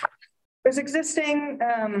don't know. There's existing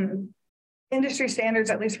industry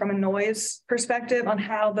standards, at least from a noise perspective, on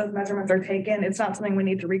how those measurements are taken. It's not something we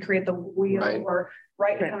need to recreate the wheel or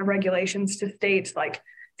write kind of regulations to state, like,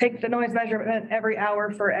 take the noise measurement every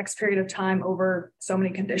hour for X period of time over so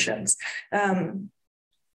many conditions.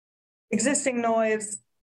 Existing noise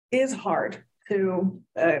is hard to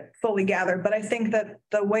fully gather, but I think that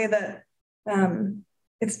the way that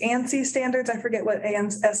it's ANSI standards, I forget what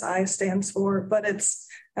ANSI stands for, but it's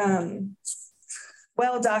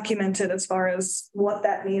well documented as far as what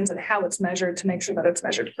that means and how it's measured to make sure that it's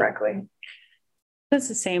measured correctly. That's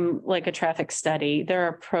the same like a traffic study. There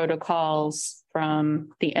are protocols from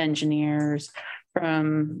the engineers,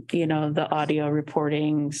 from, the audio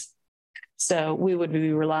reportings. So we would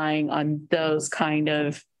be relying on those kind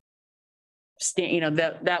of,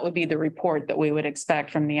 that would be the report that we would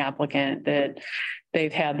expect from the applicant, that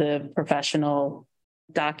they've had the professional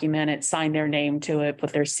document it, sign their name to it,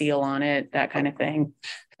 put their seal on it, that kind of thing.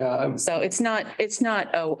 So it's not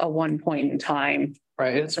a one point in time.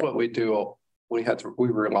 Right. It's what we do. We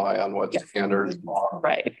rely on what standards are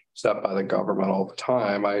set by the government all the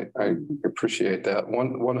time. I appreciate that.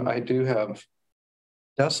 One I do have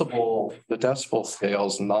the decibel scale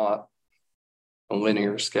is not a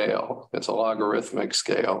linear scale. It's a logarithmic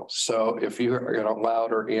scale. So if you're in a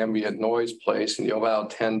louder ambient noise place and you allow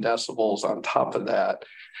 10 decibels on top of that,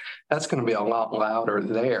 that's going to be a lot louder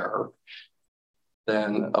there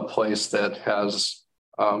than a place that has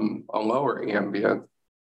a lower ambient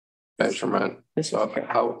measurement. So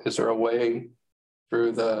how is there a way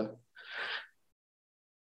through the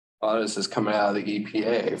a lot of this is coming out of the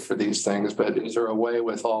EPA for these things, but is there a way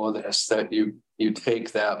with all of this that you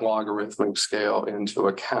take that logarithmic scale into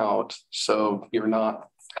account so you're not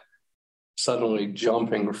suddenly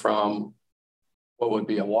jumping from what would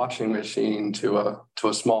be a washing machine to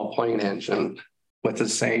a small plane engine with the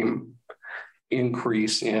same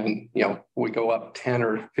increase in, we go up 10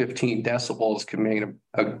 or 15 decibels can make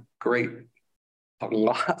a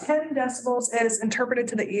lot. 10 decibels is interpreted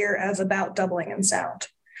to the ear as about doubling in sound.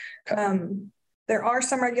 There are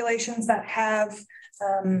some regulations that have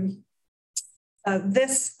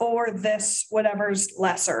this or this, whatever's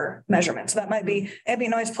lesser measurement. So that might be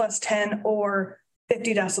ambient noise plus 10 or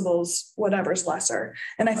 50 decibels, whatever's lesser.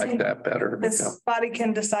 And I think that better. This body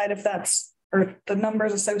can decide if that's, or the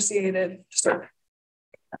numbers associated.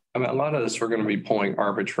 I mean, a lot of this, we're going to be pulling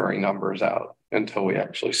arbitrary numbers out until we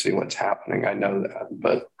actually see what's happening. I know that,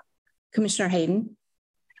 but. Commissioner Hayden.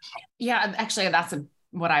 Yeah, actually, that's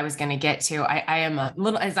what I was going to get to. I am a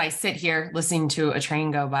little, as I sit here listening to a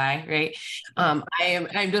train go by, right?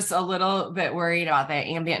 I'm just a little bit worried about the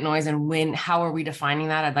ambient noise and how are we defining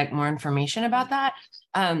that? I'd like more information about that.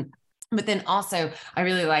 But then also, I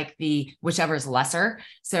really like the whichever's lesser.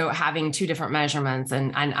 So having two different measurements,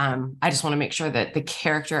 and I just want to make sure that the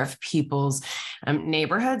character of people's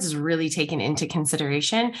neighborhoods is really taken into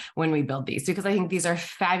consideration when we build these, because I think these are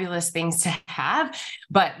fabulous things to have,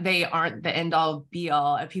 but they aren't the end all be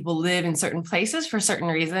all. People live in certain places for certain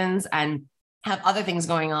reasons and have other things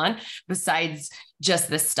going on besides just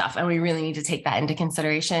this stuff. And we really need to take that into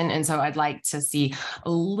consideration. And so I'd like to see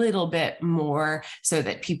a little bit more so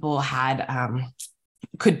that people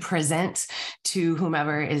could present to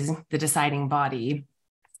whomever is the deciding body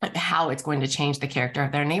how it's going to change the character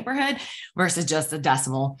of their neighborhood versus just a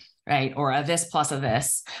decimal, right? Or a this plus a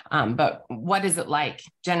this. But what is it like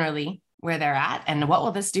generally where they're at? And what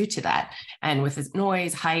will this do to that? And with this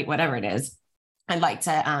noise, height, whatever it is, I'd like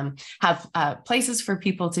to have places for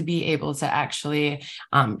people to be able to actually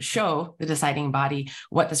show the deciding body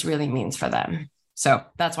what this really means for them. So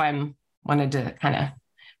that's why I wanted to kind of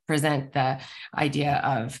present the idea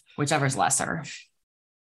of whichever's lesser.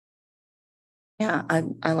 Yeah,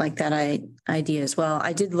 I like that idea as well.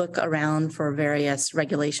 I did look around for various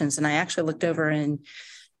regulations, and I actually looked over in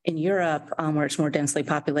Europe where it's more densely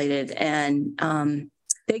populated, and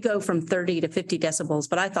they go from 30 to 50 decibels,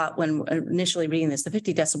 but I thought when initially reading this, the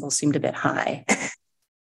 50 decibels seemed a bit high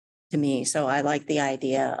to me. So I like the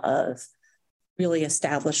idea of really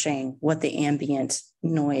establishing what the ambient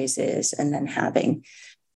noise is and then having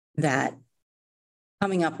that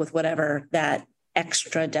coming up with whatever that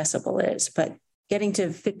extra decibel is. But getting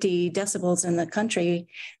to 50 decibels in the country,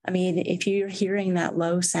 I mean, if you're hearing that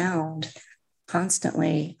low sound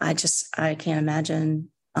constantly, I can't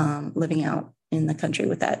imagine living out in the country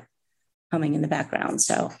with that humming in the background.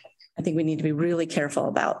 So I think we need to be really careful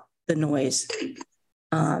about the noise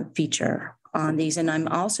feature on these. And I'm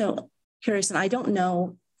also curious, and I don't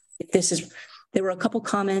know if there were a couple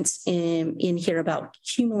comments in here about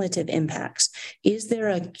cumulative impacts. Is there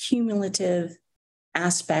a cumulative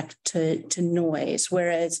aspect to noise?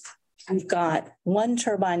 Whereas you've got one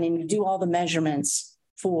turbine and you do all the measurements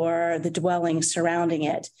for the dwelling surrounding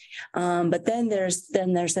it. But then there's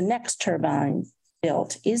the next turbine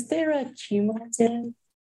built. Is there a cumulative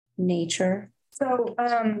nature? So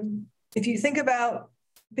if you think about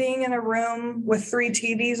being in a room with 3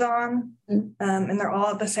 TVs on, and they're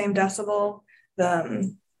all at the same decibel,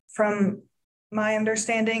 from my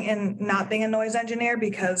understanding and not being a noise engineer,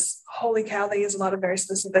 because holy cow, they use a lot of very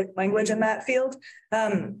specific language in that field.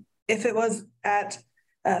 If it was at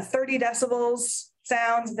 30 decibels,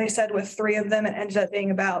 sounds, they said with 3 of them, it ended up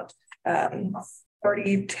being about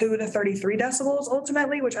 32 to 33 decibels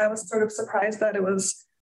ultimately, which I was sort of surprised that it was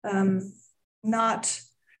not.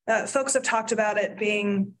 Folks have talked about it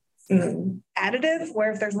being additive,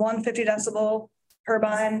 where if there's one 50 decibel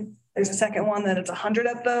turbine, there's a second one that it's 100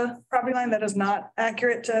 at the property line. That is not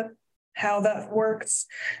accurate to how that works.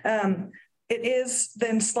 It is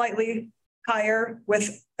then slightly higher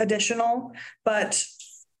with additional, but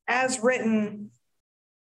as written,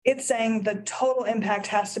 it's saying the total impact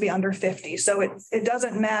has to be under 50. So it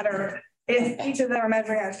doesn't matter if each of them are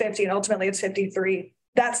measuring at 50 and ultimately it's 53.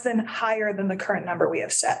 That's then higher than the current number we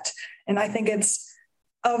have set. And I think it's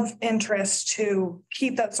of interest to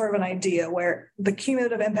keep that sort of an idea where the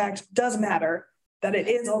cumulative impact does matter, that it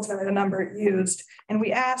is ultimately the number used. And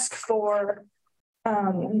we ask for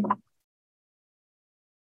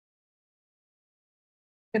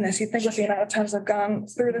goodness, you think with the amount of times I've gone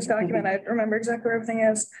through this document, I remember exactly where everything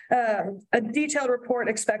is. A detailed report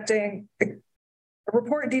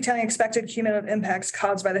detailing expected cumulative impacts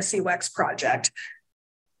caused by the CWEX project.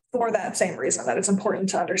 for that same reason, that it's important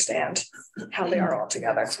to understand how they are all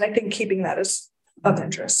together. And I think keeping that is of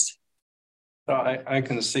interest. I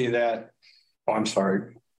can see that. Oh, I'm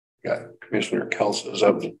sorry. Got Commissioner Kelso's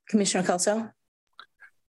up. Commissioner Kelso?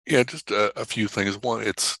 Yeah, just a few things. One,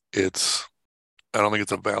 it's I don't think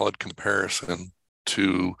it's a valid comparison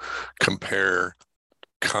to compare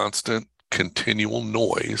constant continual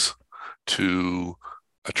noise to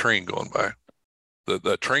a train going by.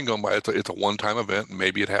 The train going by, it's a one-time event, and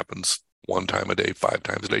maybe it happens 1 time a day, 5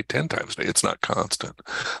 times a day, 10 times a day. It's not constant.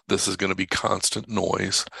 This is going to be constant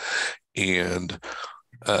noise, and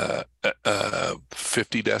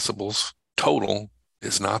 50 decibels total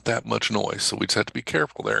is not that much noise. So we just have to be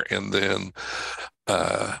careful there. And then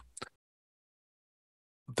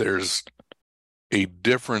there's a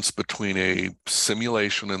difference between a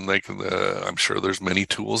simulation and I'm sure there's many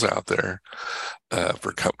tools out there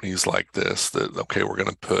for companies like this that, okay, we're going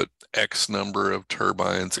to put X number of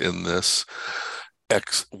turbines in this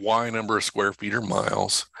Y number of square feet or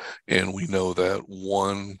miles, and we know that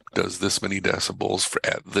one does this many decibels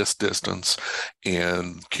at this distance,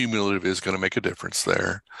 and cumulative is going to make a difference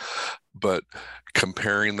there. But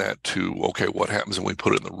comparing that to, okay, what happens when we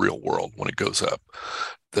put it in the real world when it goes up?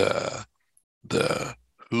 The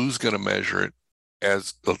who's going to measure it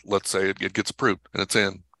as, let's say it gets approved and it's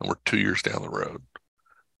in, and we're 2 years down the road.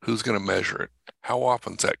 Who's going to measure it? How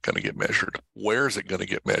often is that going to get measured? Where is it going to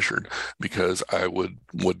get measured? Because I would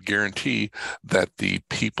guarantee that the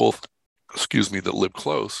people, that live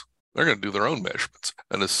close, they're going to do their own measurements.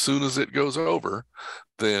 And as soon as it goes over,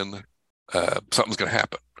 then something's going to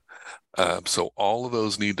happen. So all of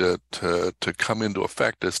those need to come into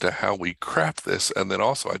effect as to how we craft this. And then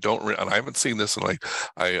also, and I haven't seen this, and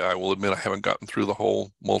I will admit I haven't gotten through the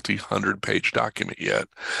whole multi-100-page document yet.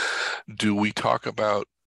 Do we talk about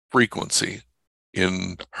frequency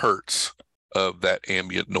in hertz of that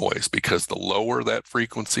ambient noise? Because the lower that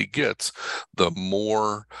frequency gets, the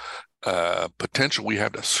more potential we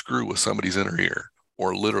have to screw with somebody's inner ear,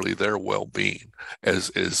 or literally their well-being,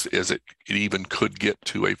 as it even could get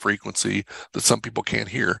to a frequency that some people can't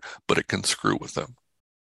hear, but it can screw with them.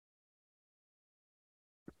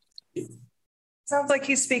 Sounds like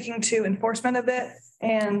he's speaking to enforcement a bit,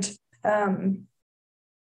 and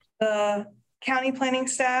the county planning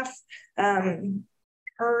staff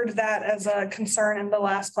heard that as a concern in the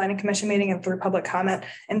last planning commission meeting and through public comment,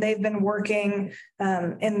 and they've been working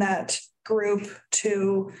in that group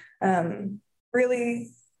to really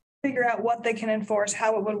figure out what they can enforce,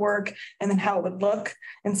 how it would work, and then how it would look.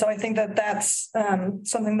 And so I think that that's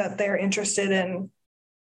something that they're interested in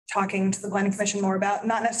talking to the planning commission more about,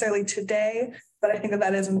 not necessarily today, but I think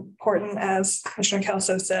that is important, as Commissioner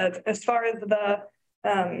Kelso said. As far as the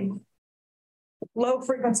low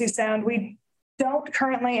frequency sound, we don't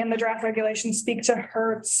currently in the draft regulations speak to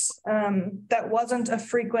hertz. That wasn't a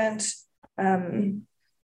frequent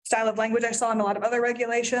style of language I saw in a lot of other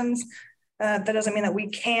regulations. That doesn't mean that we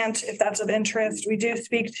can't, if that's of interest. We do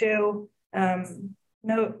speak to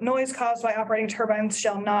no noise caused by operating turbines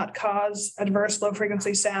shall not cause adverse low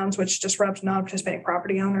frequency sounds, which disrupts non-participating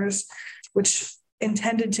property owners, which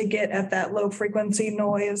intended to get at that low frequency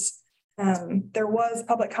noise. There was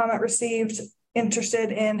public comment received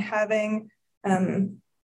interested in having 2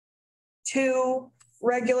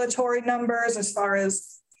 regulatory numbers as far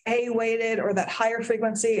as A weighted, or that higher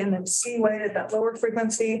frequency, and then C weighted, that lower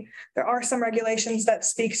frequency. There are some regulations that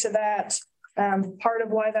speak to that. Part of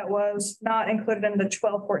why that was not included in the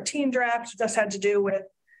 1214 draft just had to do with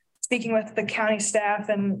speaking with the county staff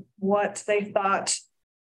and what they thought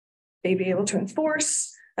they'd be able to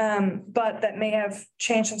enforce. But that may have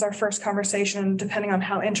changed since our first conversation. Depending on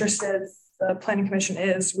how interested the planning commission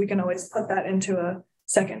is, we can always put that into a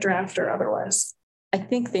second draft or otherwise. I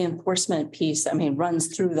think the enforcement piece,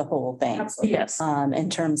 runs through the whole thing. Absolutely. Yes. In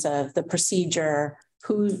terms of the procedure,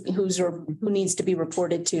 who needs to be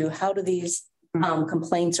reported to, how do these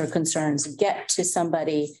complaints or concerns get to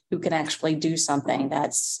somebody who can actually do something?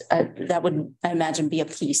 That would, I imagine, be a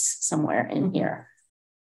piece somewhere in here.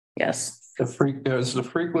 Yes. Is the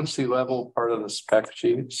frequency level part of the spec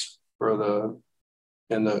sheets for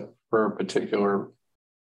a particular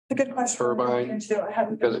a good question. Turbine?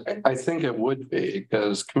 Because I think it would be,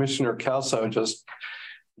 because Commissioner Kelso just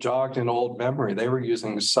jogged an old memory. They were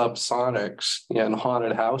using subsonics in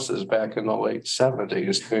haunted houses back in the late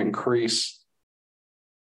 70s to increase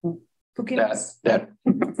that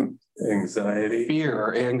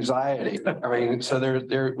anxiety. So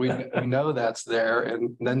we know that's there,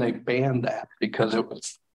 and then they banned that because it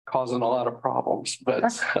was causing a lot of problems. But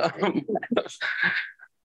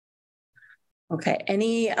Okay,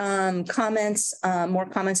 any comments, more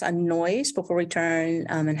comments on noise before we turn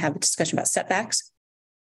and have a discussion about setbacks?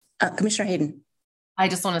 Commissioner Hayden. I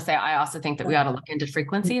just want to say, I also think that we ought to look into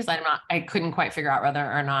frequencies. I couldn't quite figure out whether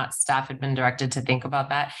or not staff had been directed to think about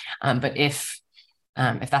that. But if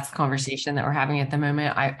that's the conversation that we're having at the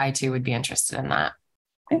moment, I too would be interested in that.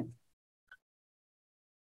 Okay.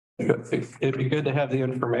 It'd be good to have the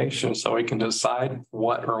information so we can decide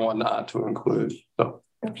what or what not to include. So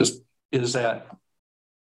just, is that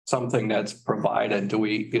something that's provided? Do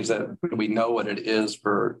we know what it is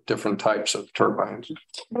for different types of turbines?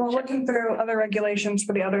 Well, looking through other regulations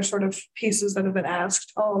for the other sort of pieces that have been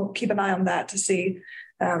asked, I'll keep an eye on that to see.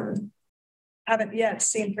 Haven't yet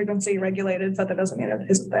seen frequency regulated, but that doesn't mean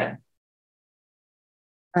it isn't there.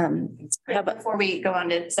 Before we go on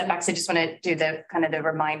to setbacks, I just want to do the kind of the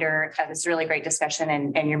reminder. It's a really great discussion,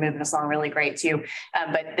 and you're moving us along really great too.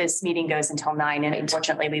 But this meeting goes until 9, and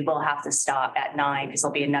unfortunately, we will have to stop at 9 because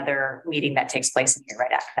there'll be another meeting that takes place in here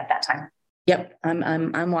right at that time. Yep,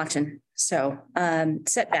 I'm watching. So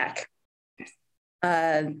setback.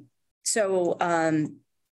 It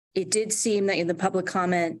did seem that in the public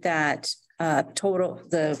comment that what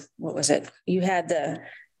was it? You had the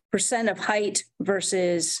percent of height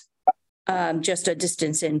versus just a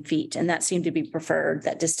distance in feet. And that seemed to be preferred,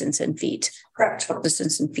 that distance in feet. Correct.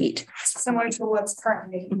 Distance in feet. Similar to what's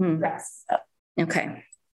currently. Yes. Okay.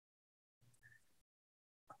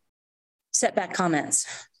 Setback comments.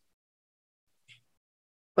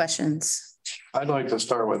 Questions? I'd like to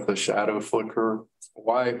start with the shadow flicker.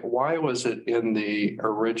 Why was it in the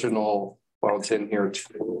original? Well, it's in here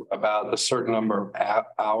too, about a certain number of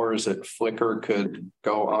hours that flicker could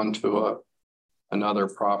go onto another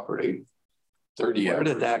property. 30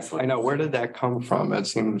 hours. Where did that come from? It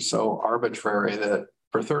seems so arbitrary that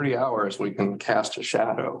for 30 hours we can cast a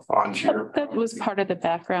shadow onto your. That was part of the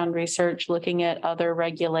background research, looking at other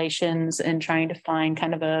regulations and trying to find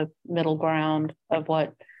kind of a middle ground of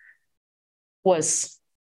what was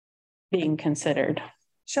being considered.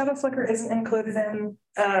 Shadow flicker isn't included in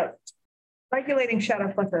regulating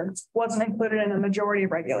shadow flicker wasn't included in the majority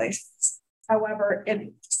of regulations. However,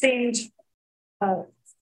 it seemed in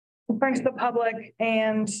front of the public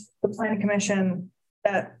and the Planning Commission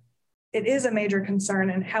that it is a major concern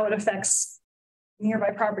and how it affects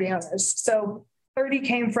nearby property owners. So 30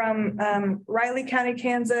 came from Riley County,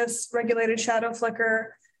 Kansas, regulated shadow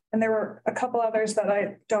flicker. And there were a couple others that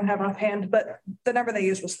I don't have offhand, but the number they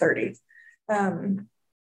used was 30.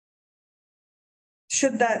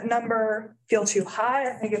 Should that number feel too high?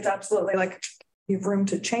 I think it's absolutely like you have room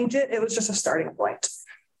to change it. It was just a starting point.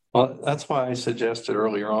 Well, that's why I suggested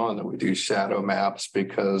earlier on that we do shadow maps,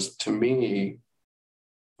 because to me,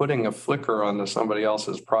 putting a flicker onto somebody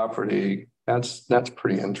else's property, that's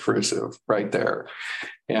pretty intrusive right there.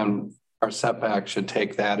 And our setback should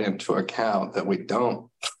take that into account, that we don't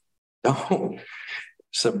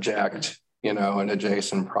subject, an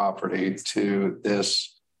adjacent property to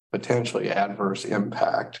this potentially adverse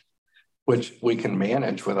impact, which we can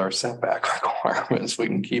manage with our setback requirements. We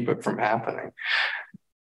can keep it from happening.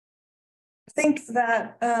 I think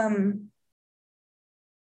that in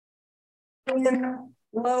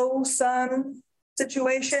low sun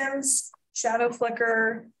situations, shadow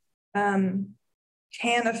flicker can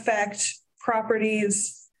affect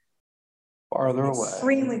properties farther away,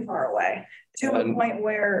 extremely far away, to a point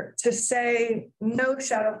where to say no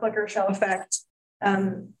shadow flicker shall affect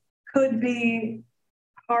could be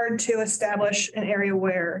hard to establish an area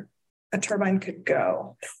where a turbine could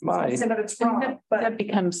go. But it's wrong, that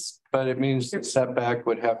becomes. But it means the setback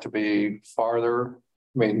would have to be farther.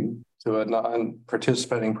 I mean, to a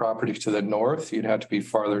non-participating property to the north, you'd have to be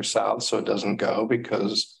farther south so it doesn't go,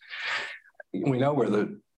 because we know where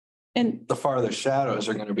the farthest shadows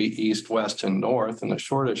are going to be east, west, and north, and the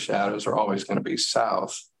shortest shadows are always going to be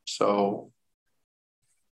south. So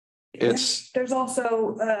there's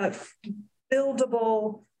also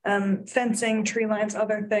buildable fencing, tree lines,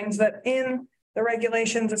 other things that in the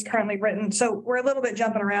regulations is currently written. So we're a little bit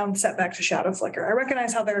jumping around setback to shadow flicker. I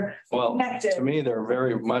recognize how they're connected. To me, they're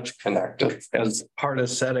very much connected. As part of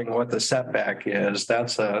setting what the setback is,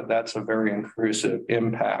 that's a very intrusive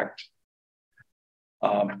impact.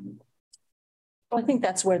 Well, I think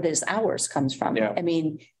that's where this hours comes from. Yeah. I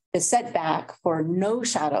mean, the setback for no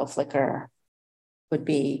shadow flicker would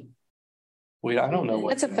be. I don't know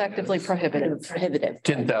what It's effectively prohibitive.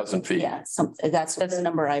 10,000 feet. Yeah, that's the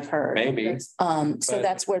number I've heard. Maybe. So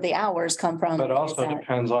that's where the hours come from. But also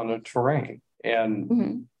depends on the terrain.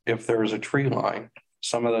 And if there's a tree line,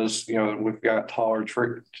 some of those, we've got taller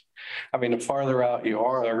trees. I mean, the farther out you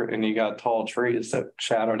are and you got tall trees, that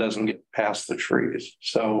shadow doesn't get past the trees.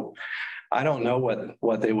 So I don't know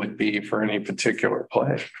what they would be for any particular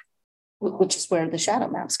place. Which is where the shadow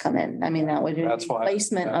maps come in. I mean, that would be That's why-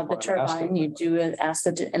 placement of the that's why I'm turbine. asking. You do it, ask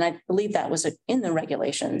the, and I believe that was in the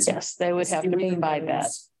regulations. Yes, they would have to Doing provide that.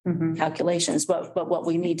 those Mhm. Calculations, but what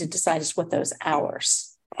we need to decide is what those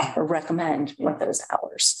hours, or recommend what those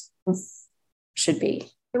hours should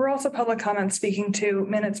be. There were also public comments speaking to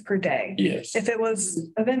minutes per day. Yes. If it was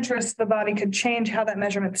of interest, the body could change how that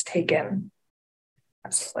measurement's taken.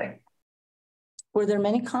 Absolutely. Were there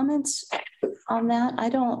many comments on that? I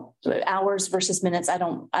don't, hours versus minutes. I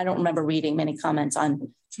don't remember reading many comments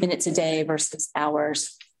on minutes a day versus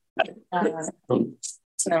hours.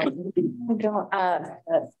 So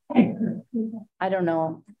I don't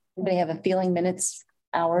know. Anybody have a feeling minutes,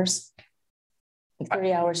 hours? Like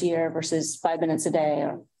 30 hours a year versus 5 minutes a day,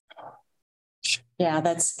 or yeah,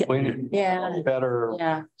 that's yeah. Better,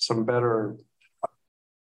 yeah. some better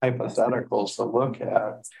hypotheticals to look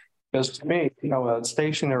at. Because to me, a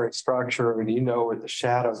stationary structure and where the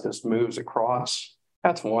shadow just moves across,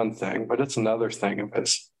 that's one thing, but it's another thing if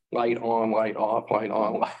it's light on, light off, light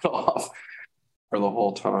on, light off for the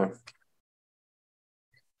whole time.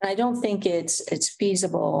 I don't think it's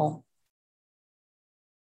feasible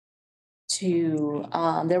to,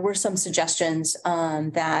 there were some suggestions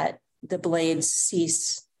that the blades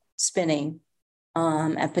cease spinning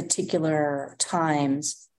at particular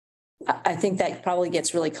times. I think that probably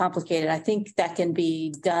gets really complicated. I think that can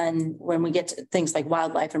be done when we get to things like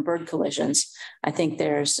wildlife and bird collisions. I think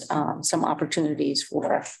there's some opportunities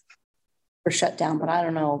for shutdown, but I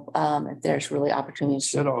don't know if there's really opportunities.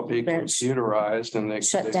 Should all be computerized and they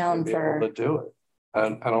shut down be able to do it.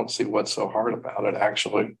 I don't see what's so hard about it,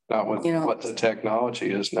 actually, not with what the technology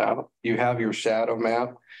is now. You have your shadow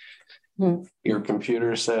map. Your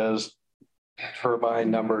computer says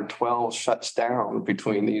turbine number 12 shuts down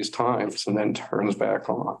between these times and then turns back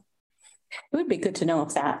on. It would be good to know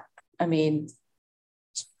if that, I mean,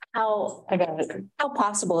 how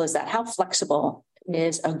possible is that? How flexible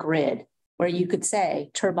is a grid where you could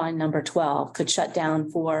say turbine number 12 could shut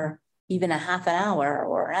down for even a half an hour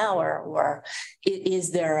or an hour, or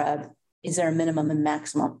is there a minimum and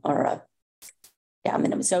maximum, or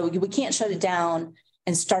minimum? So we can't shut it down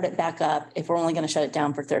and start it back up if we're only going to shut it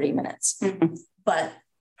down for 30 minutes. But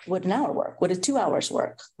would an hour work? Would a 2 hours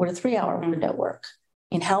work? Would a 3 hour window work?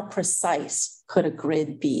 And how precise could a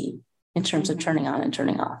grid be in terms of turning on and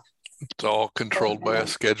turning off? It's all controlled by a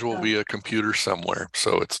schedule via computer somewhere.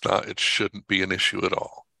 So it shouldn't be an issue at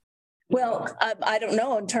all. Well, I don't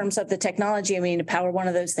know in terms of the technology. I mean, to power one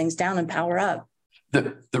of those things down and power up.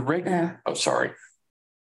 Oh, sorry.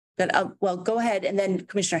 But well, go ahead. And then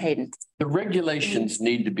Commissioner Hayden. The regulations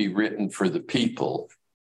need to be written for the people,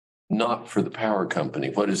 not for the power company.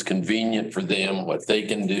 What is convenient for them, what they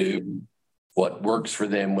can do, what works for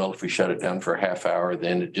them. Well, if we shut it down for a half hour,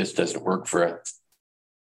 then it just doesn't work for us.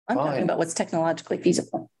 I'm talking about what's technologically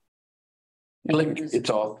feasible. Click, it's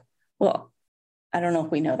off. Well, I don't know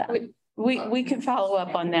if we know that. We can follow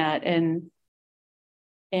up on that, and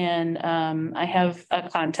I have a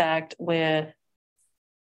contact with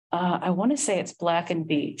I want to say it's Black and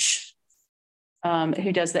Beach,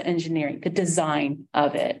 who does the engineering, the design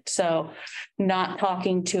of it. So not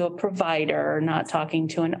talking to a provider, not talking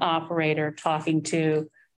to an operator, talking to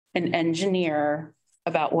an engineer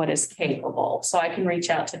about what is capable. So I can reach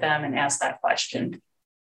out to them and ask that question.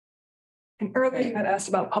 And earlier you had asked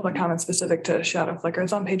about public comment specific to shadow flicker.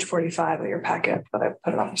 It's on page 45 of your packet, but I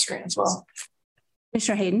put it on the screen as well.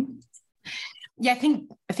 Commissioner Hayden. Yeah,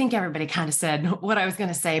 I think everybody kind of said what I was going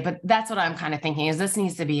to say, but that's what I'm kind of thinking is this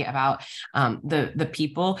needs to be about the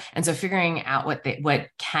people. And so figuring out what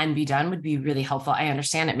can be done would be really helpful. I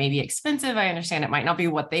understand it may be expensive. I understand it might not be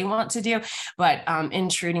what they want to do, but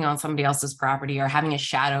intruding on somebody else's property or having a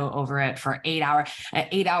shadow over it for an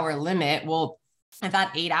 8 hour limit, well, if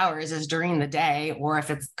that 8 hours is during the day, or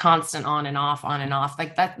if it's constant on and off,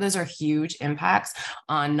 like that, those are huge impacts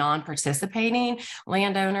on non-participating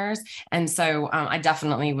landowners. And so I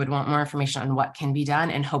definitely would want more information on what can be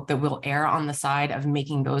done and hope that we'll err on the side of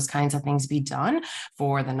making those kinds of things be done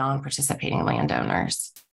for the non-participating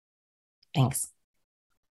landowners. Thanks.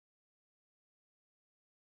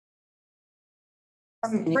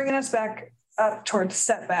 Bringing us back up towards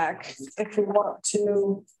setback, if we want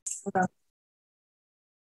to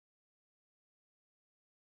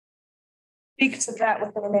speak to that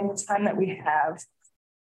with the remaining time that we have.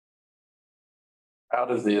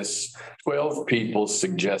 Out of this, 12 people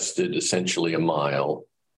suggested essentially a mile.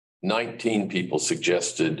 19 people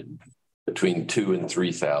suggested between 2,000 and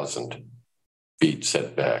 3,000 feet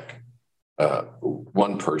setback.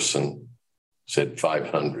 One person said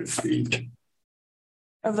 500 feet.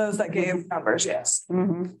 of those that gave numbers, yes.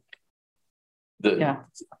 Mhm. Yeah.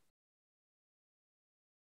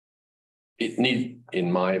 It need,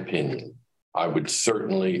 in my opinion, I would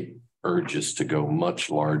certainly urge us to go much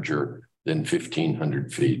larger than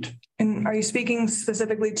 1,500 feet. And are you speaking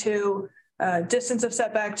specifically to distance of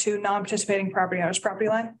setback to non-participating property owners' property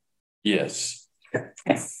line? Yes.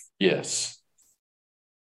 Yes.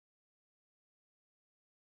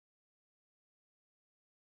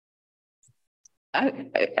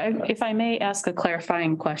 If I may ask a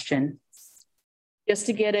clarifying question, just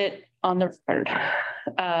to get it on the record.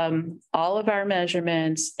 All of our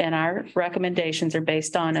measurements and our recommendations are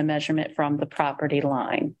based on a measurement from the property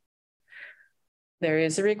line. There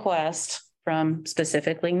is a request from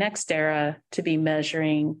specifically NextEra to be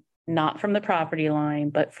measuring not from the property line,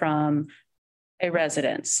 but from a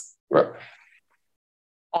residence. Right.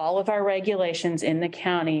 All of our regulations in the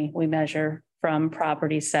county, we measure from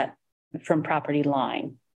property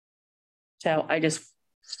line. So I just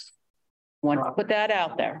want to put that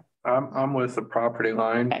out there. I'm with the property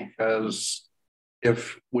line because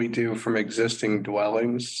if we do from existing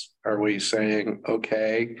dwellings, are we saying,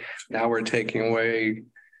 okay, now we're taking away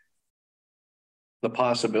the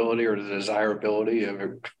possibility or the desirability of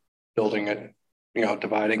building it,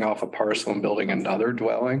 dividing off a parcel and building another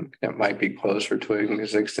dwelling that might be closer to an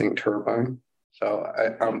existing turbine? So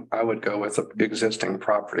I would go with the existing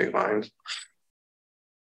property lines.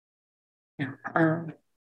 Yeah.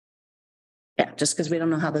 Just because we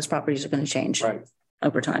don't know how those properties are going to change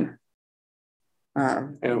over time.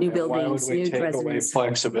 New buildings, new residents.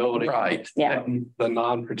 Flexibility, right? Yeah, the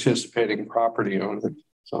non-participating property owner.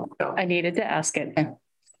 So I needed to ask it. And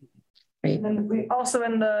then we also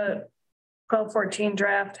in the 1214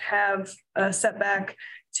 draft have a setback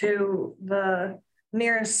to the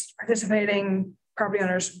nearest participating property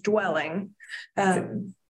owner's dwelling.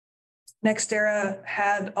 NextEra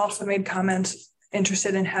had also made comments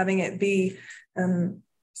interested in having it be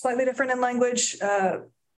slightly different in language.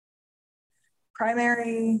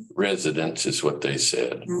 Primary residence is what they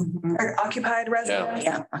said. Or occupied residence.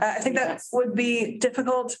 Yeah. I think that would be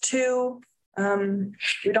difficult to.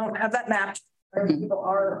 We don't have that mapped. People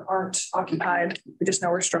aren't occupied. We just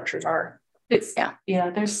know where structures are.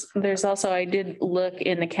 There's also, I did look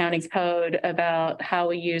in the county code about how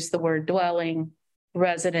we use the word dwelling,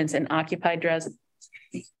 residence, and occupied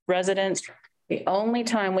residence. The only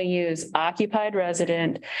time we use occupied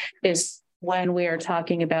resident is when we are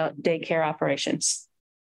talking about daycare operations.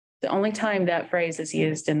 The only time that phrase is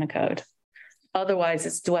used in the code. Otherwise,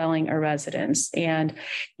 it's dwelling or residence. And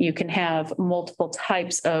you can have multiple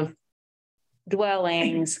types of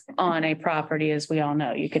dwellings on a property, as we all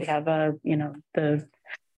know. You could have the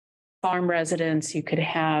farm residence, you could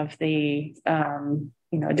have the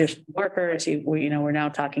additional workers, we're now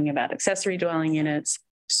talking about accessory dwelling units.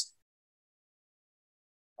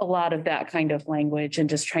 A lot of that kind of language and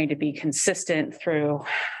just trying to be consistent through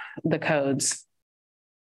the codes.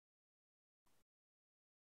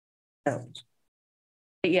 So,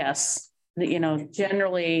 yes,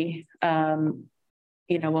 generally,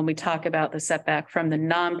 when we talk about the setback from the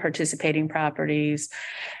non-participating properties,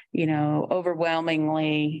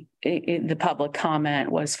 overwhelmingly, the public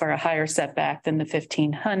comment was for a higher setback than the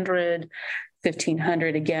 1,500.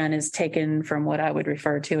 1,500 again is taken from what I would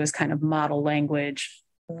refer to as kind of model language.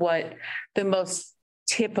 What the most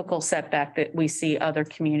typical setback that we see other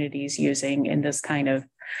communities using in this kind of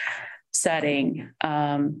setting.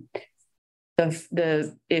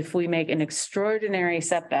 If we make an extraordinary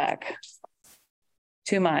setback,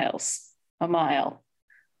 2 miles, a mile,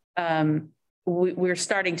 we're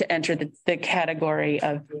starting to enter the category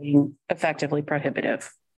of being effectively prohibitive.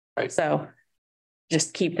 Right. So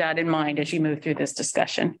just keep that in mind as you move through this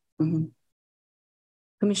discussion. Mm-hmm.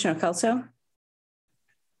 Commissioner Kelso?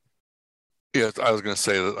 Yes, I was going to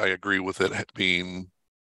say that I agree with it being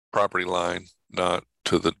property line, not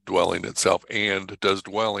to the dwelling itself. And does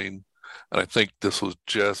dwelling, and I think this was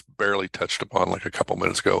just barely touched upon like a couple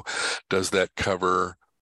minutes ago, does that cover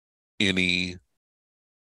any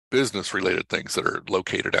business related things that are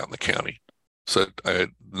located out in the county? So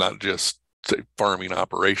not just say farming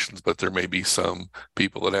operations, but there may be some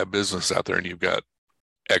people that have business out there and you've got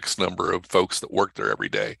X number of folks that work there every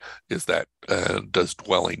day. Is that, does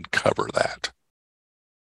dwelling cover that?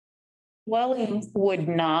 Dwelling would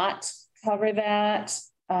not cover that.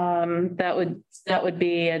 That would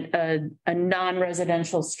be a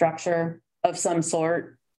non-residential structure of some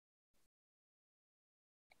sort.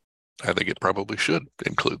 I think it probably should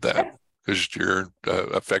include that because you're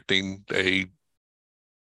affecting a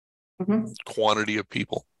quantity of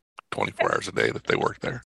people 24 hours a day that they work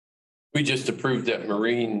there. We just approved that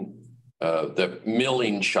marine the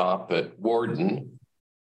milling shop at Warden.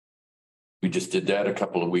 We just did that a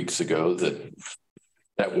couple of weeks ago,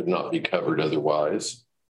 that would not be covered otherwise.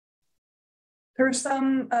 There was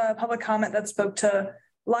some public comment that spoke to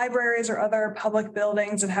libraries or other public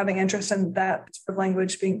buildings and having interest in that sort of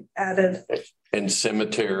language being added. And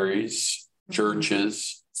cemeteries,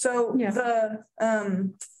 churches. So the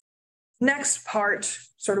next part,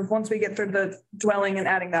 sort of once we get through the dwelling and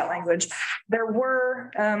adding that language, there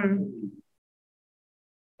were, that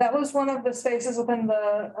was one of the spaces within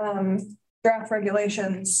the draft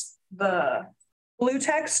regulations, the blue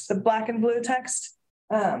text, the black and blue text.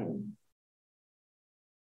 That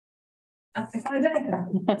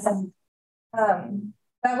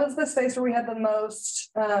was the space where we had the most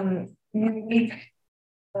unique.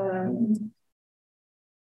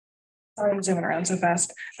 Sorry, I'm zooming around so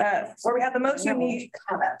fast. Where we had the most unique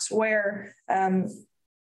comment, where in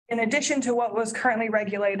addition to what was currently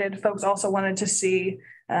regulated, folks also wanted to see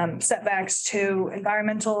setbacks to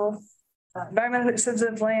environmentally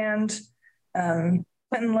sensitive land,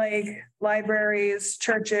 Clinton Lake, libraries,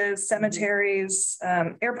 churches, cemeteries,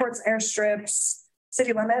 airports, airstrips,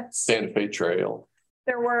 city limits. Santa Fe Trail.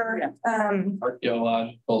 There were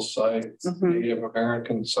archaeological sites, Native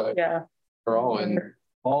American sites. Yeah. They're all in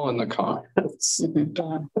the comments. In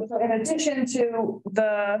addition to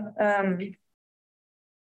the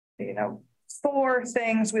 4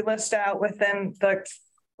 things we list out within the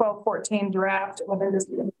 1214 draft, whether this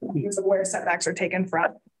is where setbacks are taken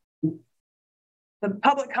from. The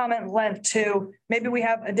public comment lent to maybe we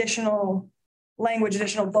have additional language,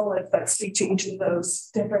 additional bullets that speak to each of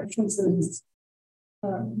those different pieces.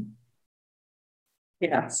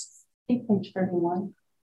 Yes. Page 31.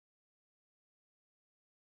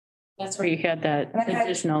 That's where you had that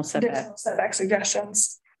additional setback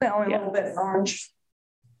suggestions. Only a little bit in orange.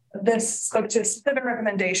 This spoke to specific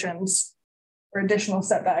recommendations for additional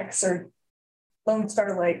setbacks or Lone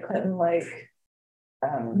Star Lake, Clinton Lake,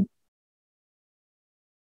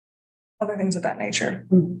 other things of that nature.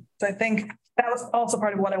 So I think that was also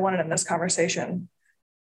part of what I wanted in this conversation.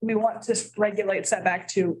 We want to regulate setback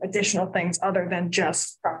to additional things other than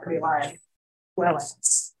just property line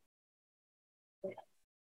dwellings.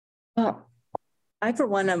 Well, I, for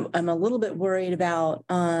one, I'm a little bit worried about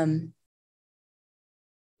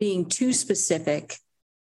being too specific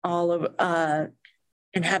all of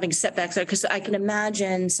and having setbacks there, because I can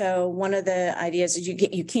imagine. So one of the ideas is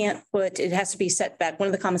you can't put, it has to be set back. One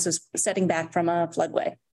of the comments was setting back from a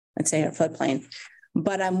floodway, let's say, a floodplain.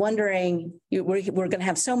 But I'm wondering, we're going to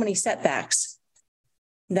have so many setbacks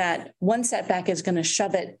that one setback is going to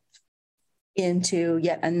shove it into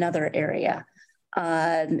yet another area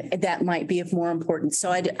that might be of more importance.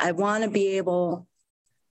 So I want to be able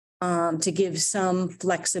to give some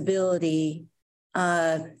flexibility.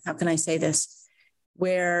 How can I say this?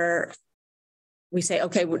 Where we say,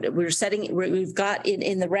 okay, we've got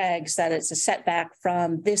in the regs that it's a setback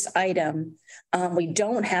from this item. We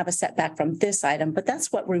don't have a setback from this item, but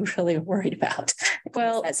that's what we're really worried about.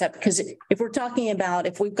 Well, because if we're talking about,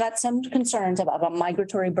 if we've got some concerns about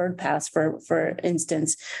migratory bird paths, for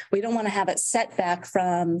instance, we don't want to have it set back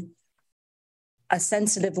from a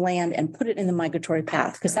sensitive land and put it in the migratory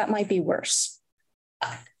path, because that might be worse.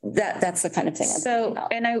 That's the kind of thing. So,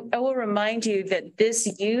 and I will remind you that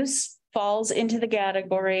this use falls into the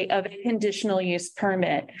category of a conditional use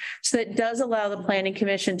permit. So it does allow the Planning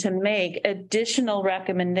Commission to make additional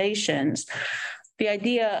recommendations. The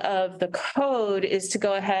idea of the code is to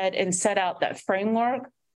go ahead and set out that framework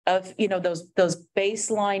of, those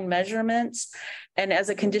baseline measurements. And as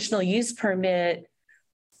a conditional use permit,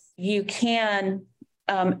 you can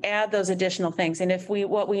add those additional things. And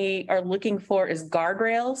what we are looking for is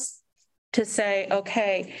guardrails to say,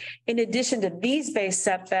 okay, in addition to these base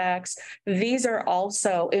setbacks, these are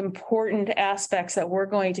also important aspects that we're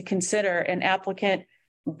going to consider. An applicant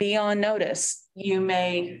be on notice. You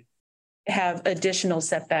may have additional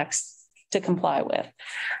setbacks to comply with.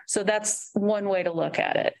 So that's one way to look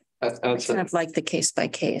at it. That's kind of like the case by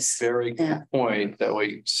case. Very good point that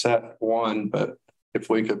we set one, but if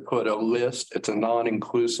we could put a list, it's a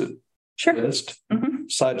non-inclusive list,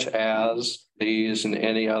 such as these and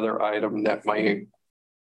any other item that might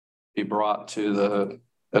be brought to the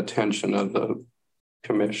attention of the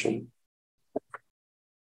commission.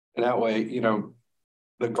 And that way,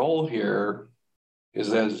 the goal here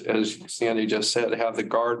is, as Sandy just said, have the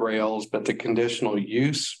guardrails, but the conditional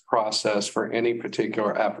use process for any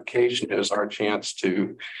particular application is our chance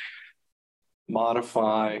to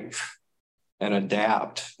modify and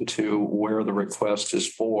adapt to where the request is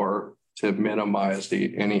for, to minimize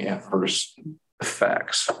any adverse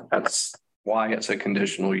effects. That's why it's a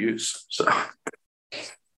conditional use. So.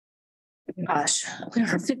 Gosh,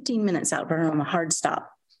 we're 15 minutes out. We're on a hard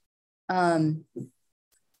stop. I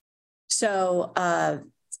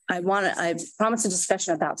promised a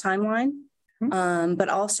discussion about timeline, but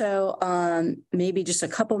also maybe just a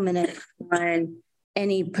couple minutes on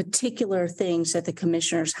any particular things that the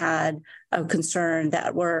commissioners had of concern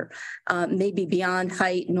that were maybe beyond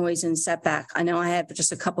height, noise, and setback. I know I have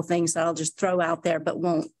just a couple things that I'll just throw out there, but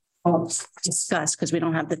won't discuss because we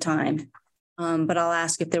don't have the time. But I'll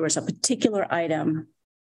ask if there was a particular item.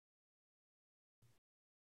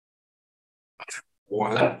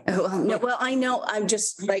 What? Well, I know I'm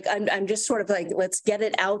just sort of like, let's get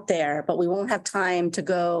it out there, but we won't have time to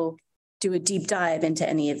go do a deep dive into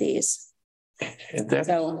any of these.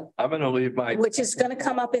 So I'm going to leave which is going to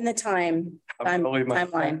come up in the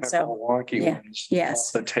timeline. So wonky ones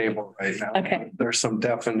off the table right now. Okay. There's some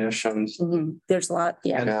definitions. There's a lot.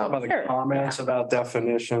 Yeah. And some of the comments about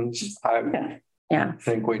definitions, I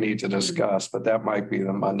think we need to discuss, but that might be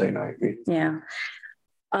the Monday night meeting. Yeah.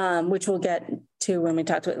 Which we'll get to when we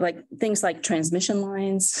talk to like things like transmission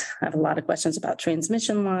lines. I have a lot of questions about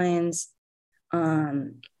transmission lines.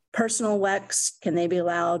 Personal WECs, can they be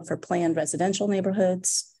allowed for planned residential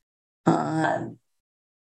neighborhoods? Because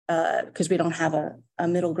we don't have a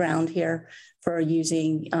middle ground here for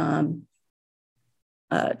using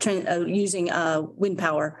wind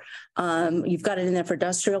power. You've got it in there for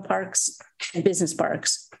industrial parks and business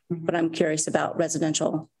parks, but I'm curious about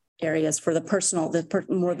residential areas for the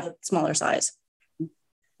the smaller size.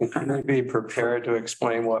 Can we be prepared to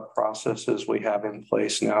explain what processes we have in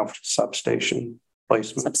place now for substation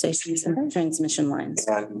placement? Substations and transmission lines.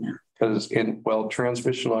 And because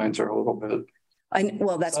transmission lines are a little bit.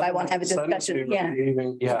 That's why I want to have a discussion.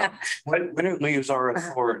 When it leaves our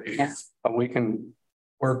authority, we can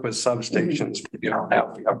work with substations. We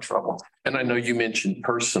have trouble. And I know you mentioned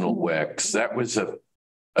personal WECs. That was a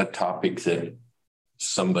topic that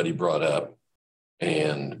somebody brought up,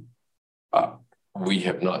 and we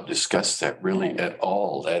have not discussed that really at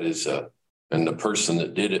all. That is and the person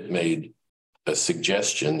that did it made a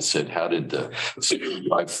suggestion, said, how did the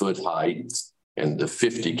 65-foot height and the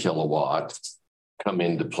 50 kilowatt come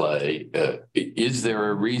into play? Is there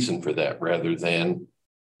a reason for that rather than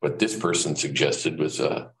what this person suggested was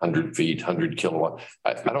 100 feet, 100 kilowatt?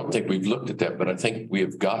 I don't think we've looked at that, but I think we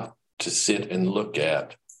have got to sit and look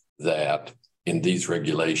at that in these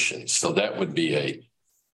regulations. So that would be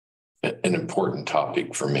an important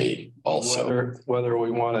topic for me also. Whether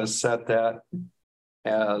we want to set that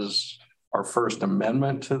as our first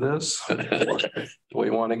amendment to this, we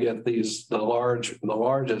want to get the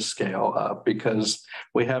largest scale up, because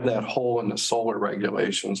we have that hole in the solar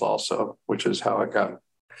regulations also, which is how it got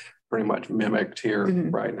pretty much mimicked here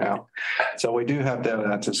right now. So we do have to have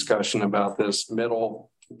that discussion about this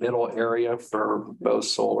middle area for both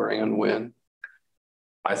solar and wind.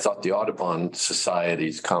 I thought the Audubon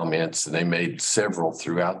Society's comments, and they made several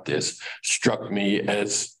throughout this, struck me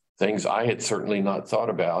as things I had certainly not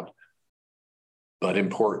thought about, but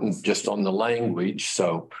important just on the language.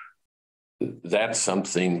 So that's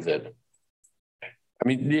something that, I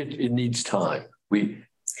mean, it needs time.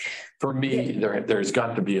 For me, there's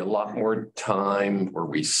got to be a lot more time where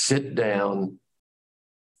we sit down,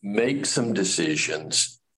 make some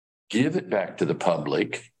decisions, give it back to the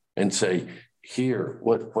public and say, here,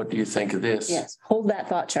 what do you think of this? Yes, hold that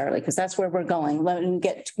thought, Charlie, because that's where we're going. Let me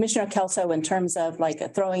get Commissioner Kelso in terms of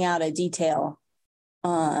like throwing out a detail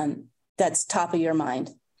that's top of your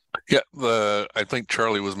mind. Yeah, I think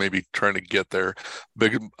Charlie was maybe trying to get there.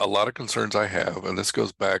 A lot of concerns I have, and this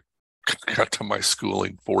goes back to my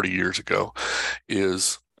schooling 40 years ago,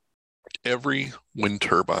 is every wind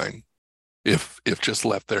turbine, if just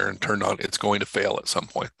left there and turned on, it's going to fail at some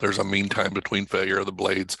point. There's a mean time between failure of the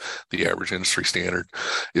blades. The average industry standard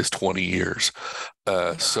is 20 years.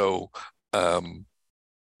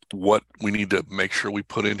 What we need to make sure we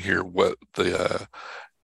put in here, what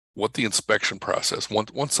the inspection process,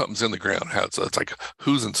 once something's in the ground, it's like,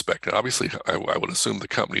 who's inspecting? Obviously, I would assume the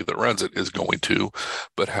company that runs it is going to,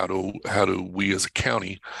 but how do we as a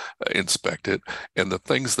county inspect it? And the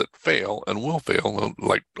things that fail and will fail,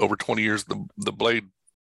 like over 20 years, the blade,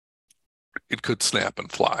 it could snap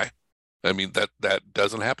and fly. I mean, that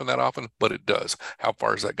doesn't happen that often, but it does. How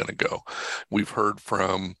far is that going to go? We've heard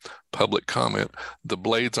from public comment, the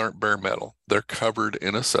blades aren't bare metal. They're covered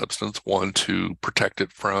in a substance, one, to protect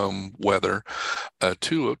it from weather,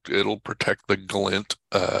 two, it'll protect the glint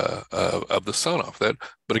of the sun off that.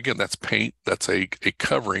 But again, that's paint, that's a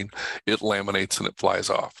covering. It laminates and it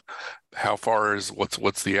flies off. how far is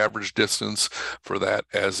what's the average distance for that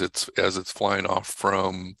as it's flying off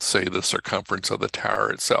from, say, the circumference of the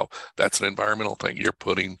tower itself? That's an environmental thing. You're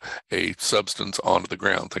putting a substance onto the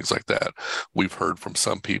ground, things like that. We've heard from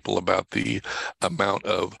some people about the amount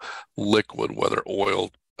of liquid, whether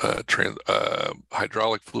oil,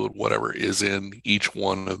 hydraulic fluid, whatever is in each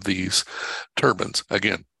one of these turbines.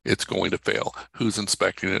 Again, it's going to fail. Who's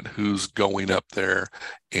inspecting it? Who's going up there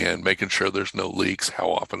and making sure there's no leaks? How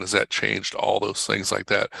often has that changed? All those things like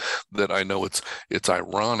that. That I know it's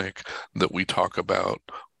ironic that we talk about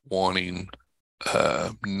wanting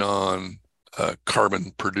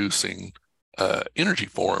non-carbon producing energy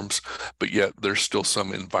forms, but yet there's still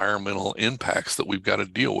some environmental impacts that we've got to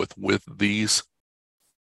deal with these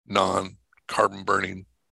non-carbon burning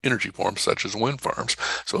energy forms such as wind farms.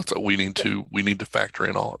 So we need to factor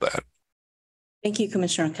in all of that. Thank you,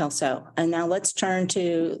 Commissioner Kelso. And now let's turn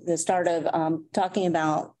to the start of talking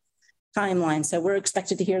about timeline. So we're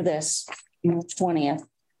expected to hear this March 20th.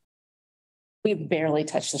 We've barely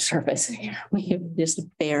touched the surface here. We have just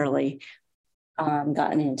barely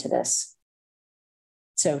gotten into this.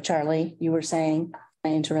 So Charlie, you were saying, I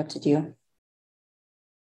interrupted you.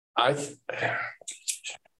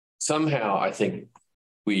 Somehow I think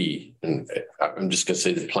and I'm just going to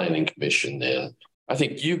say the Planning Commission then, I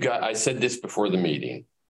think you guys, I said this before the meeting,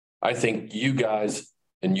 I think you guys,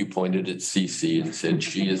 and you pointed at Cece and said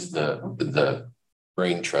she is the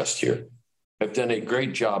brain trust here, have done a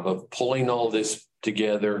great job of pulling all this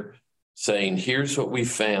together, saying, here's what we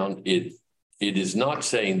found. It is not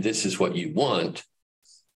saying this is what you want,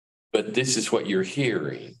 but this is what you're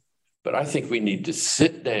hearing. But I think we need to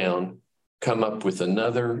sit down, come up with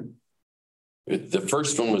another. The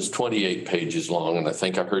first one was 28 pages long, and I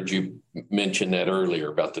think I heard you mention that earlier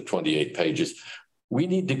about the 28 pages. We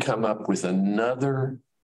need to come up with another,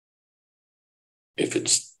 if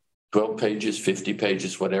it's 12 pages, 50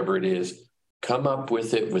 pages, whatever it is, come up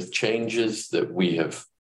with it with changes that we have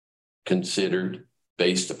considered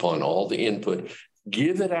based upon all the input.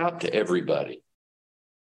 Give it out to everybody.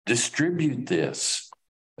 Distribute this.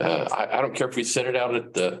 I don't care if we set it out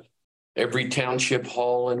at every township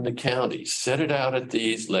hall in the county. Set it out at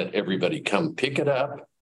these. Let everybody come pick it up,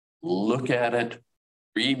 look at it,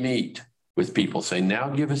 re-meet with people. Say, now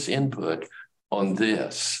give us input on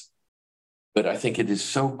this. But I think it is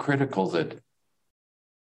so critical that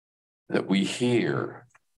we hear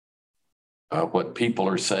what people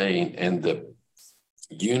are saying, and the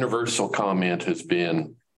universal comment has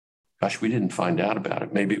been, gosh, we didn't find out about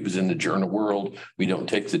it. Maybe it was in the Journal World. We don't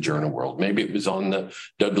take the Journal World. Maybe it was on the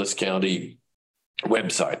Douglas County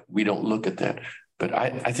website. We don't look at that. But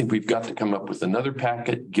I think we've got to come up with another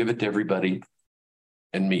packet, give it to everybody,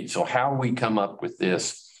 and meet. So how we come up with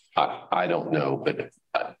this, I don't know. But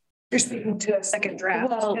you're speaking to a second draft.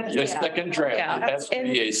 Well, a second draft. Yeah. It has to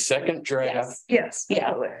be a second draft. Yes.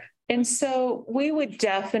 Yeah. And so we would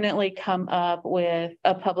definitely come up with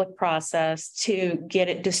a public process to get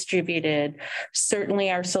it distributed. Certainly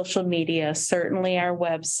our social media, certainly our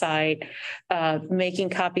website,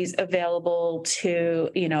 making copies available to,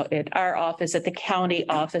 at our office, at the county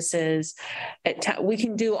offices. We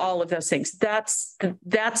can do all of those things. That's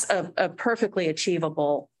a perfectly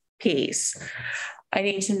achievable piece. I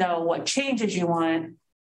need to know what changes you want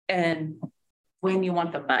and when you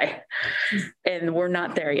want them by, and we're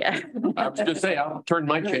not there yet. I was going to say, I'll turn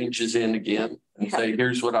my changes in again and say,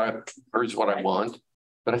 here's what I want.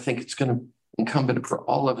 But I think it's going to incumbent for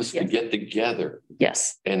all of us to get together.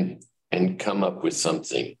 Yes. And come up with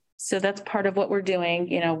something. So that's part of what we're doing.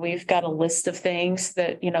 We've got a list of things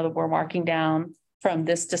that, that we're marking down from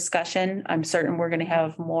this discussion. I'm certain we're going to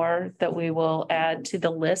have more that we will add to the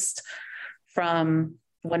list from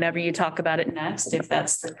whenever you talk about it next, if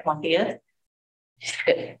that's the 20th.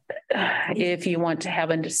 If you want to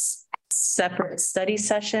have a separate study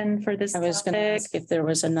session for this, I was going to ask if there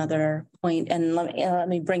was another point, and let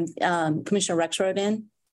me bring Commissioner Rexroad in.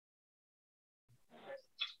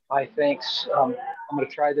 Hi, thanks. I'm going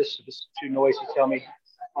to try this. If it's too noisy, tell me.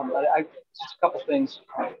 Just a couple things.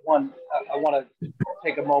 One, I want to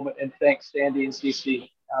take a moment and thank Sandy and Cece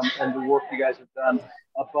and the work you guys have done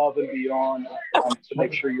above and beyond to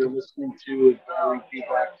make sure you're listening to and gathering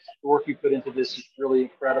feedback. The work you put into this is really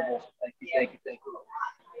incredible. Thank you, thank you, thank you.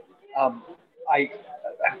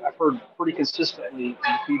 I've heard pretty consistently in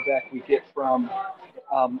the feedback we get from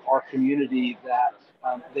our community that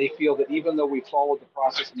they feel that even though we followed the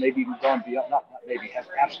process and maybe even gone beyond, not maybe, have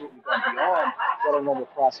absolutely gone beyond what our normal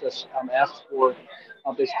process asks for,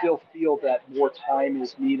 they still feel that more time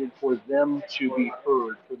is needed for them to be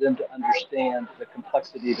heard, for them to understand the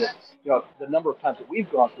complexity that, the number of times that we've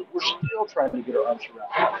gone through, we're still trying to get our arms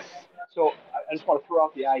around. So I just want to throw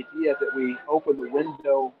out the idea that we open the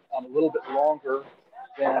window a little bit longer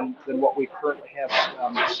than what we currently have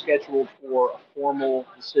scheduled for a formal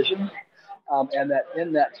decision. And that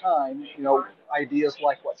in that time, ideas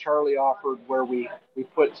like what Charlie offered, where we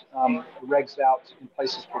put the regs out in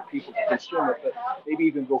places for people to consume it, but maybe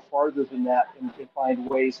even go farther than that and find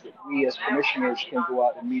ways that we as commissioners can go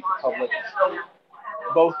out and meet the public,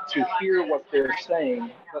 both to hear what they're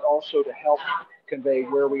saying, but also to help convey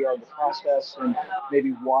where we are in the process and maybe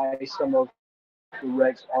why some of the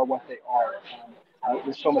regs are what they are.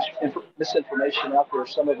 There's so much misinformation out there,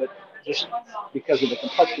 some of it just because of the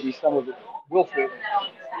complexity, some of it willful,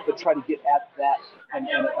 but try to get at that and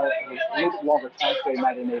a little longer time frame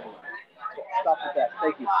might enable it. So stop with that.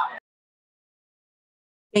 Thank you.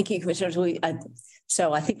 Thank you, Commissioners.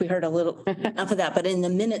 So I think we heard a little enough of that, but in the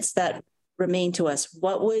minutes that remain to us,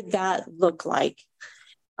 what would that look like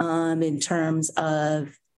in terms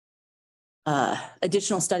of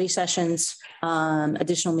additional study sessions,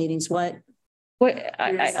 additional meetings? What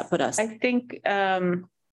put us? I think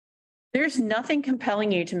there's nothing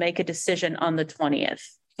compelling you to make a decision on the 20th.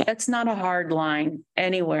 That's not a hard line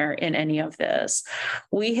anywhere in any of this.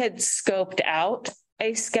 We had scoped out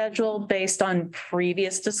a schedule based on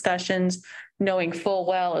previous discussions, knowing full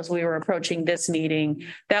well as we were approaching this meeting,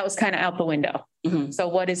 that was kind of out the window. Mm-hmm. So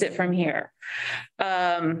what is it from here?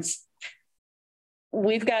 I've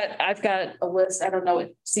got a list. I don't know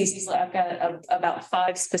what Cece's. I've got about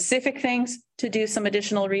 5 specific things to do some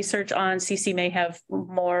additional research on. Cece may have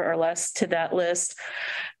more or less to that list.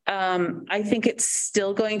 I think it's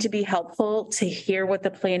still going to be helpful to hear what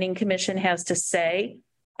the Planning Commission has to say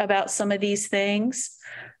about some of these things.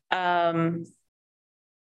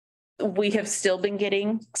 We have still been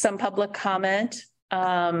getting some public comment.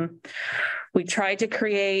 We tried to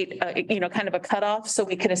create, kind of a cutoff so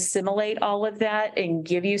we could assimilate all of that and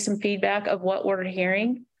give you some feedback of what we're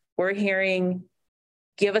hearing. We're hearing,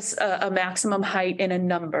 give us a maximum height in a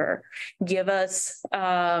number. Give us,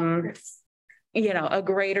 a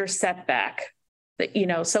greater setback.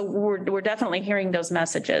 So we're definitely hearing those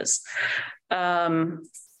messages. On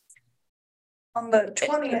the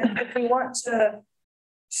 20th, if we want to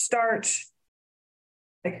start,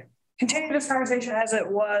 continue this conversation as it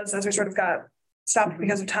was, as we sort of got stopped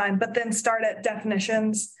because of time, but then start at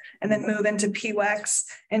definitions and then move into PWEX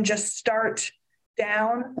and just start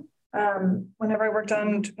down. Whenever I worked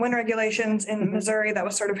on wind regulations in Missouri, that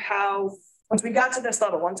was sort of how, once we got to this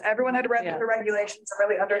level, once everyone had read the regulations and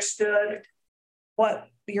really understood what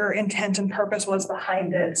your intent and purpose was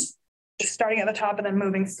behind it, just starting at the top and then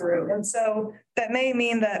moving through. And so that may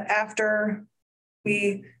mean that after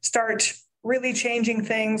we start really changing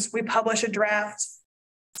things, we publish a draft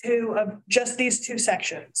of just these 2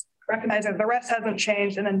 sections, recognizing the rest hasn't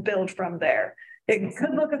changed, and then build from there. It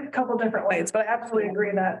could look a couple different ways, but I absolutely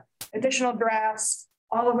agree that additional drafts,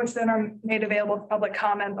 all of which then are made available for public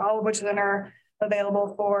comment, all of which then are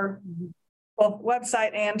available for both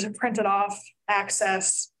website and printed off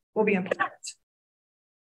access, will be implemented.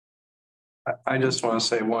 I just want to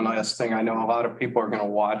say one last thing. I know a lot of people are going to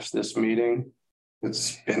watch this meeting.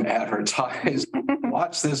 It's been advertised.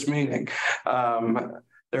 Watch this meeting.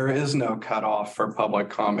 There is no cutoff for public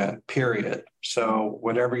comment, period. So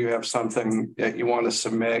whenever you have something that you want to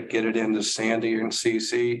submit, get it into Sandy and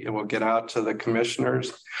CC. It will get out to the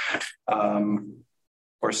commissioners,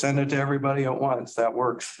 or send it to everybody at once. That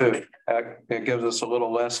works too. It gives us a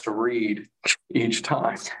little less to read each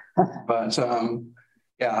time. But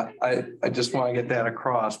yeah, I just want to get that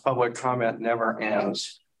across. Public comment never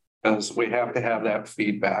ends, because we have to have that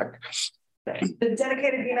feedback. The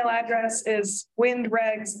dedicated email address is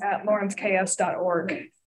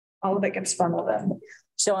windregs@lawrenceks.org. All of it gets funneled in.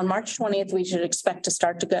 So on March 20th, we should expect to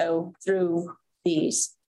start to go through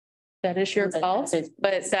these. That is your call,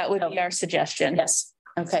 but that would be our suggestion. Yes.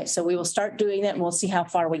 Okay. So we will start doing that and we'll see how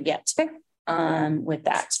far we get with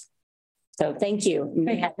that. So thank you.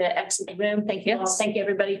 We have to exit the room. Thank you all. Thank you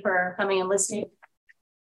everybody for coming and listening.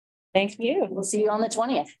 Thank you. We'll see you on the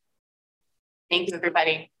 20th. Thank you,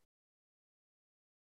 everybody.